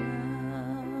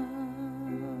now.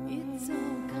 It's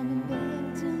all coming back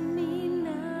to me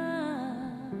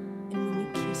now. And when you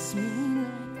kiss me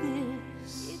like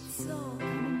this, it's all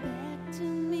coming back to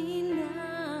me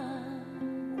now.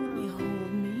 When you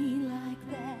hold me like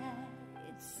that,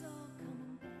 it's all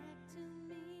coming back to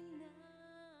me now.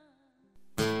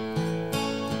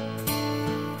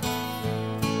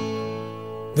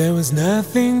 There was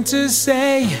nothing to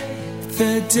say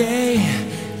the day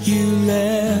you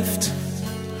left.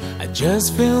 I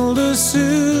just filled a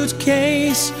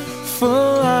suitcase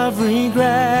full of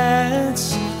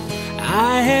regrets.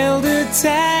 I hailed a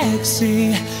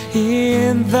taxi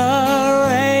in the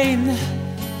rain,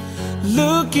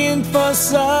 looking for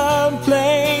some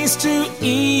place to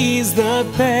ease the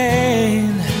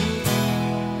pain.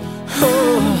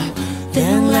 Oh,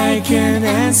 then like an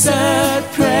answered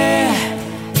prayer,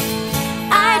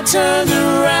 I turned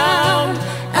around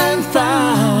and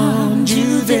found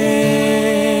you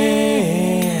there.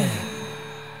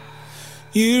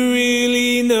 You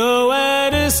really know where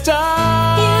to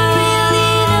start. You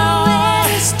really know where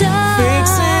to start.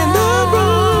 Fixing the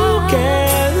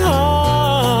broken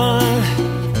heart.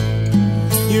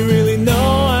 You really know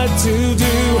what to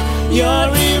do. Your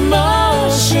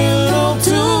emotional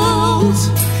tools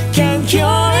can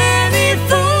cure any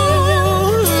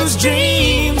fool whose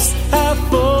dreams have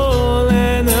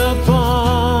fallen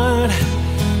apart.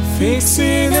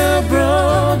 Fixing a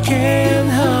broken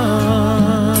heart.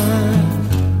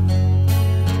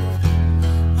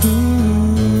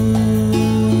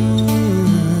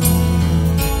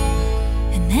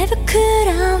 I never could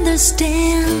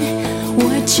understand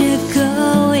what you're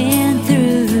going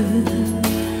through.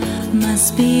 Must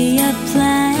be a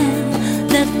plan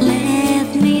that led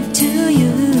me to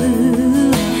you.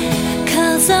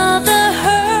 'Cause all the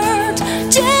hurt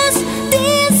just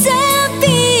disappears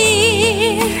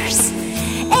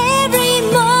every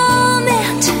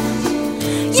moment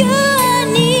you are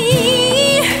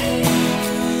near.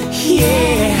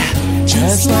 Yeah,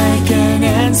 just like an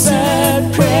answered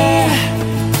prayer,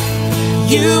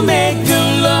 you make the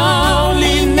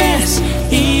loneliness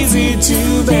easy to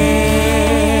bear.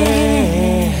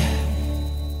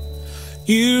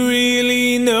 You really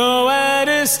know where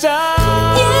to start.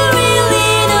 You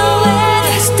really know where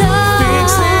to start.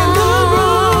 Fixing the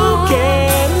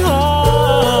broken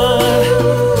heart.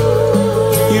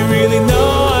 You really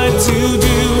know what to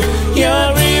do. Your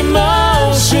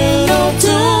emotional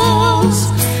tools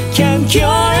can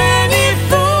cure any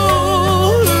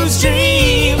fool whose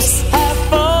dreams have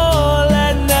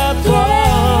fallen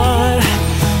apart.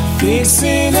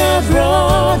 Fixing a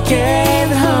broken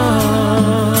heart.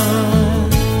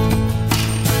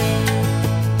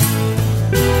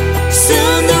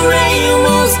 Soon the rain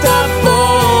will stop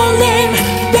falling,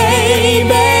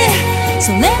 baby.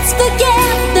 So let's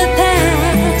forget the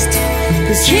past,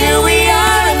 'cause here we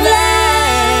are at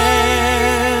last.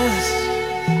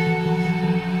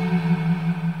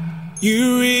 You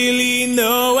really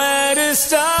know where to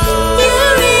start. You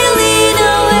really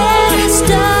know where to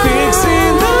start.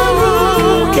 Fixing the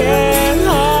broken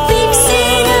heart.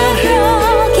 Fixing a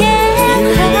broken You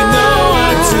really know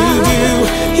what to do.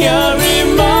 Your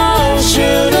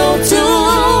emotional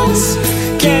tools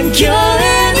can cure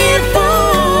any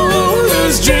fool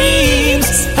whose dreams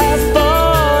have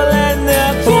fallen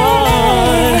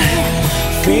apart.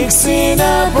 Fixing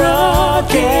a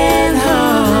broken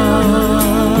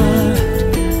heart.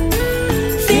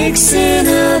 Fixing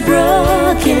a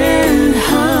broken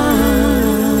heart.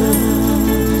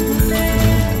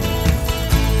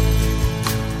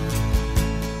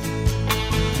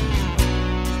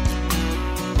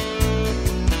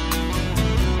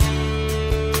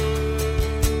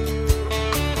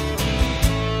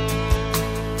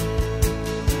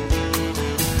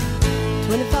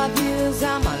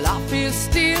 And my life is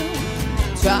still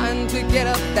trying to get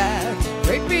up that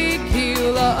great big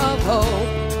hill of hope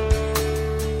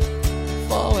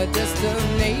for a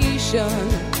destination.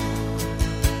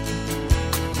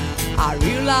 I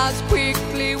realized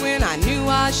quickly when I knew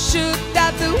I should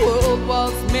that the world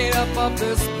was made up of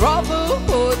this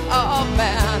brotherhood of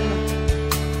man.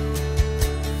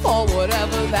 For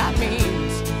whatever that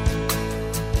means.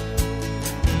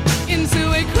 Into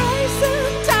a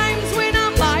crisis times when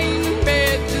I'm lying in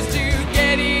bed just to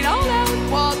get it all out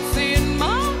what's in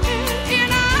my head.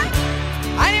 And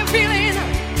I am feeling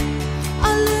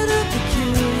a little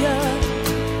peculiar.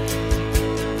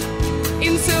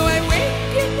 And so I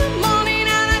wake in the morning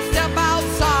and I step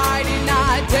outside and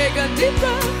I take a deep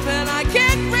breath and I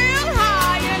get real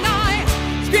high and I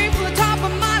scream from the top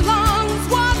of my lungs,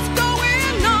 what's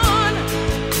going on?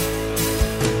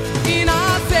 And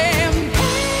I say,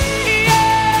 hey,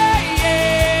 yeah,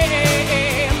 yeah,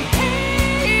 hey,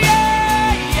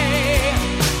 yeah, yeah.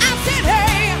 I said,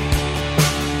 hey,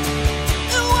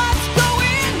 what's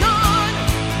going on?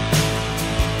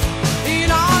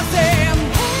 And I say,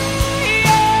 hey,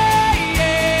 yeah,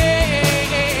 yeah,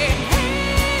 hey,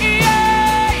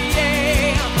 yeah,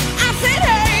 yeah. I said,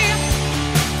 hey,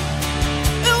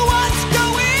 what's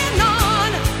going on?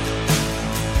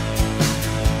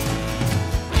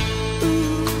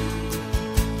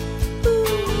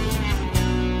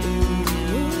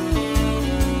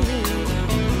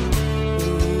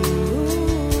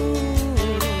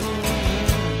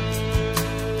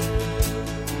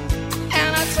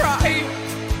 And I try.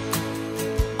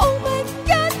 Oh my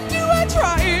God, do I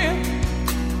try?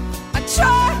 I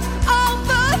try all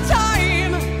the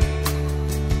time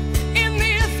in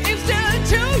this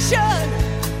institution.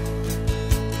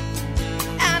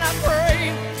 And I pray.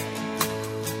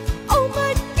 Oh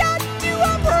my God, do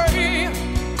I pray?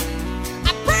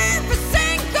 I pray every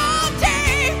single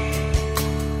day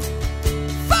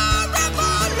for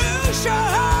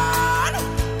revolution.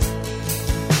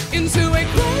 Into a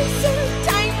crisis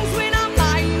times when I'm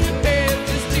lying in bed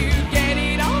just to get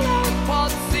it all out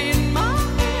what's in my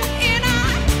head. And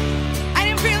I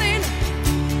am feeling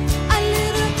a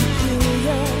little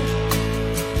peculiar.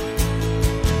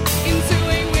 Into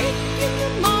a wake in the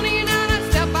morning and I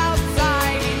step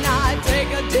outside and I take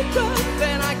a deep breath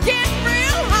and I get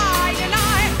real high and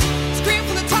I scream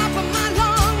from the top of my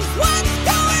lungs, what's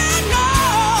going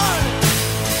on?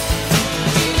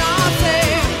 And I say,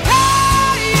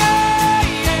 hey, yeah,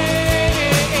 yeah,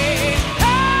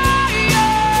 hey,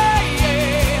 yeah,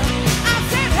 yeah. I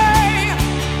said, hey,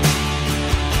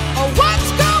 what's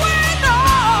going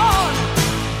on?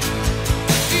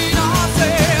 And I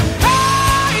say,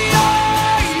 hey, yeah,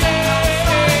 yeah,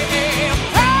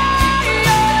 hey,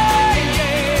 yeah,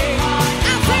 yeah.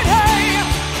 I said, hey,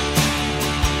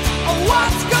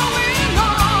 what's going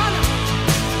on?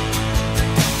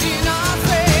 And I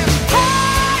said,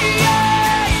 hey,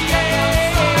 yeah, yeah,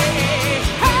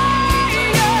 hey,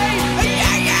 yeah,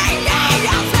 yeah, yeah.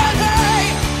 I said, hey,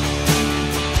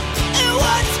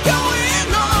 what's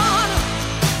going on?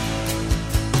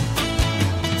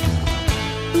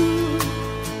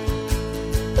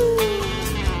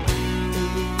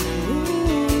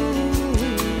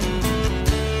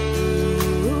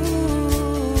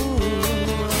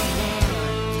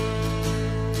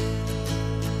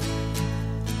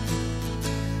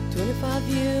 "25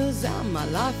 years and my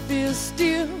life is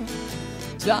still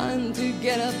trying to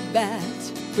get up that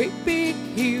great big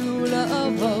hill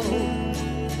of hope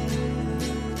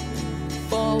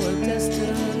for a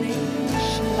destination."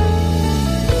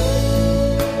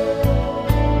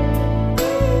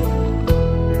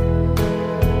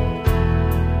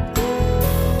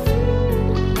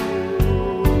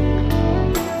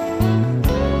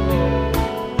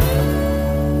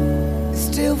 It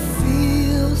still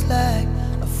feels like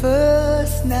a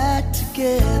first night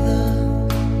together.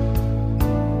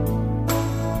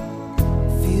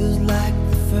 Feels like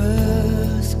the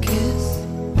first kiss,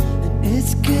 and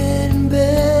it's getting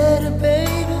better,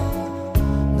 baby.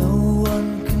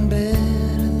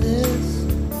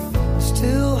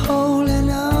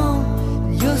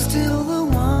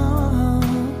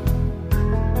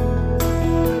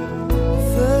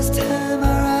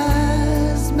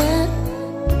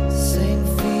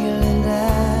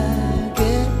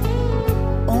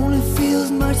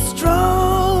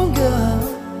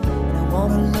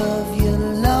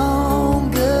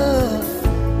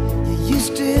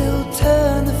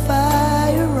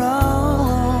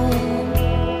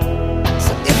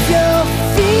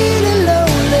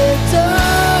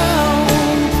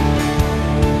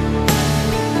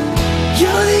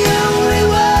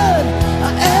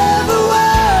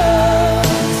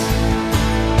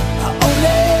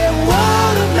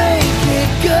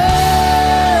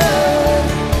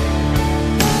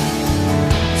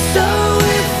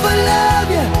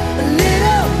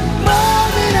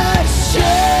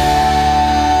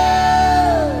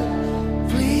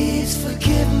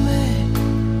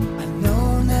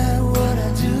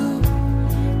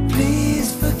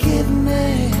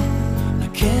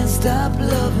 stop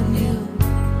loving you.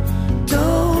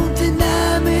 Don't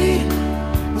deny me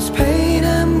this pain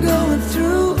I'm going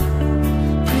through.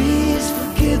 Please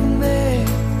forgive me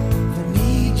if I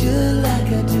need you like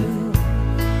I do.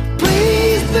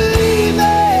 Please believe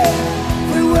me,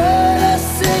 every word I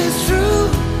say is true.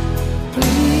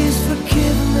 Please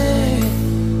forgive me,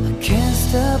 I can't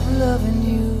stop loving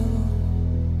you.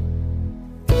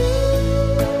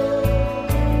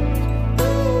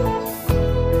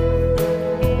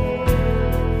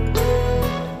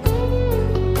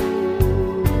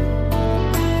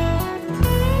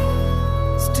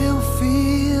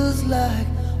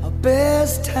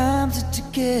 Best times are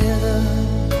together.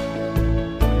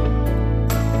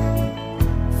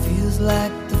 Feels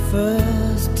like the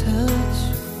first touch.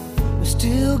 We're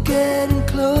still getting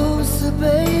closer,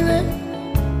 baby.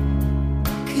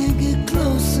 Can't get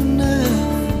close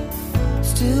enough.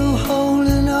 Still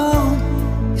holding on.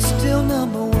 You're still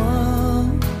number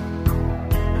one.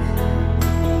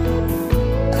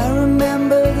 I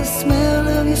remember the smell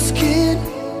of your skin.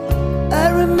 I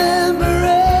remember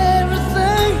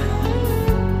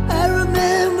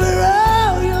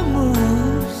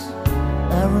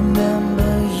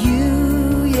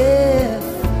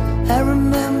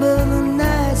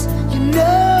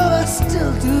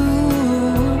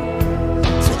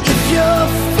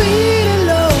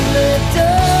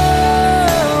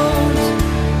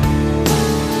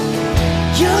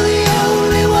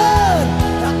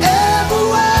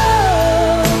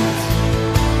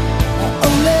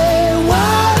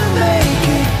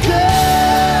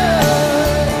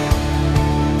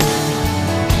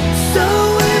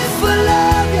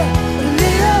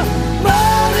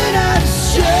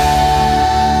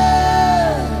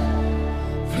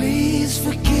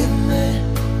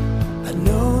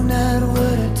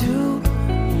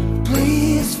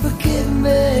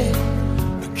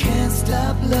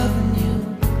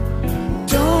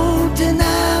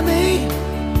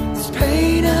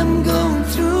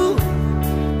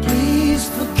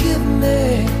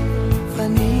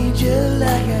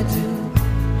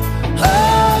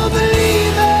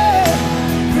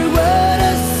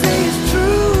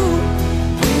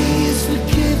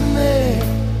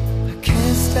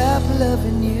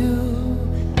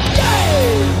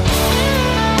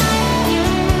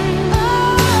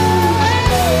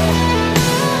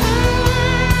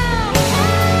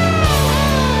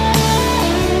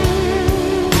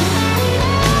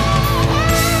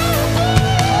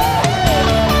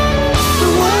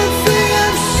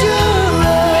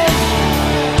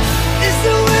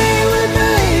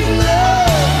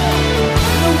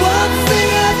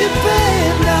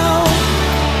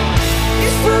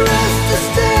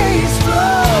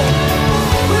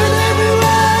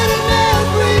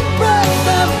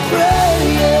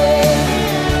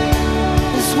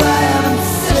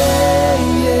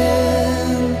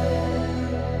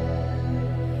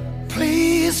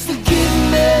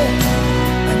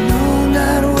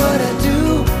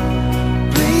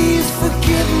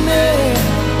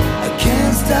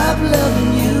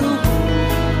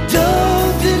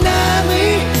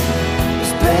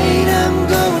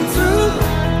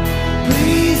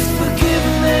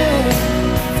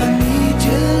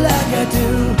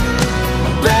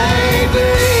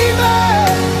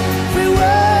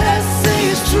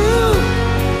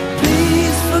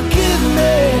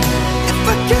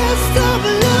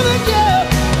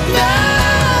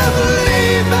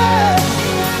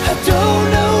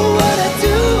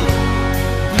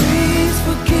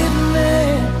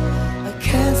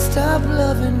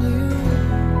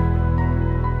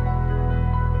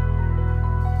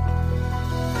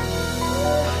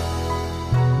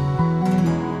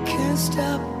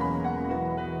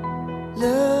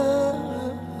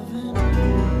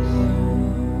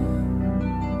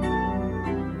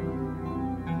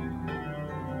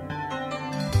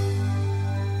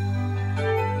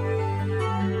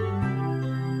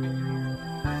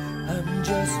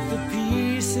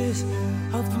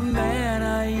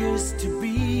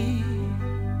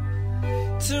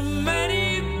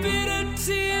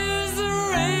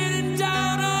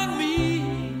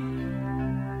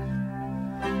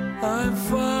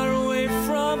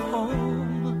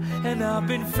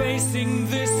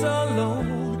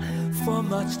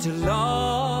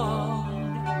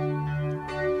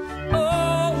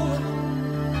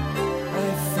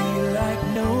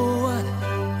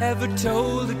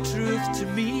Told the truth to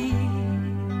me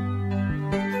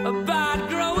about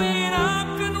growing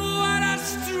up and what a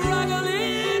struggle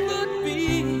it would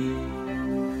be.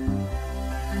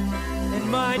 In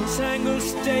my tangled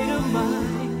state of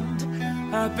mind,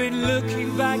 I've been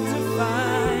looking back to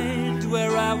find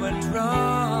where I went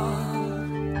wrong.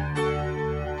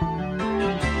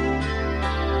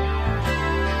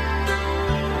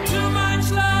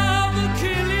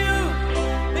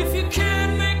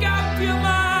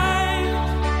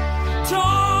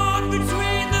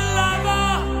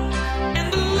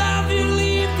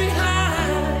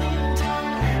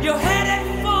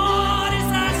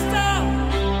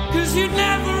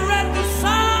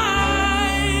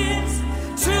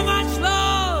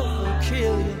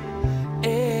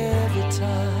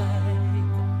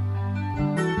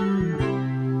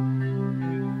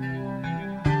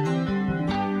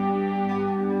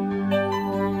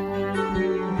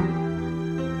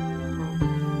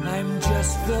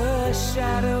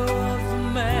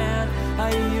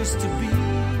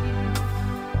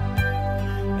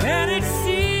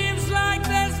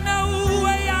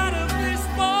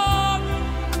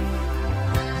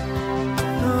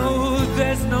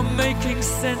 making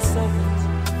sense of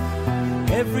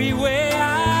it. Everywhere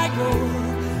I go,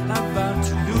 I'm bound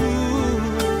to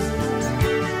lose.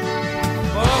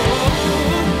 Oh,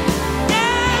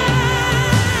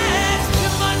 yes,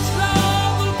 too much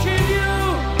love will kill you,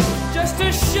 just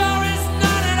as sure as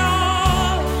not at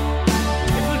all.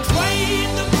 It will drain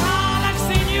the power that's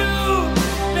in you,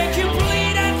 make you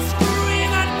bleed and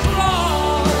scream and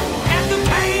claw, and the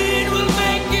pain will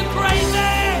make you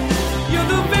crazy. You're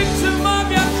the victim of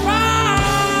your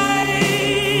crime.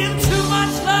 Too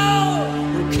much love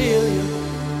will kill you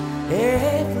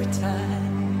every time.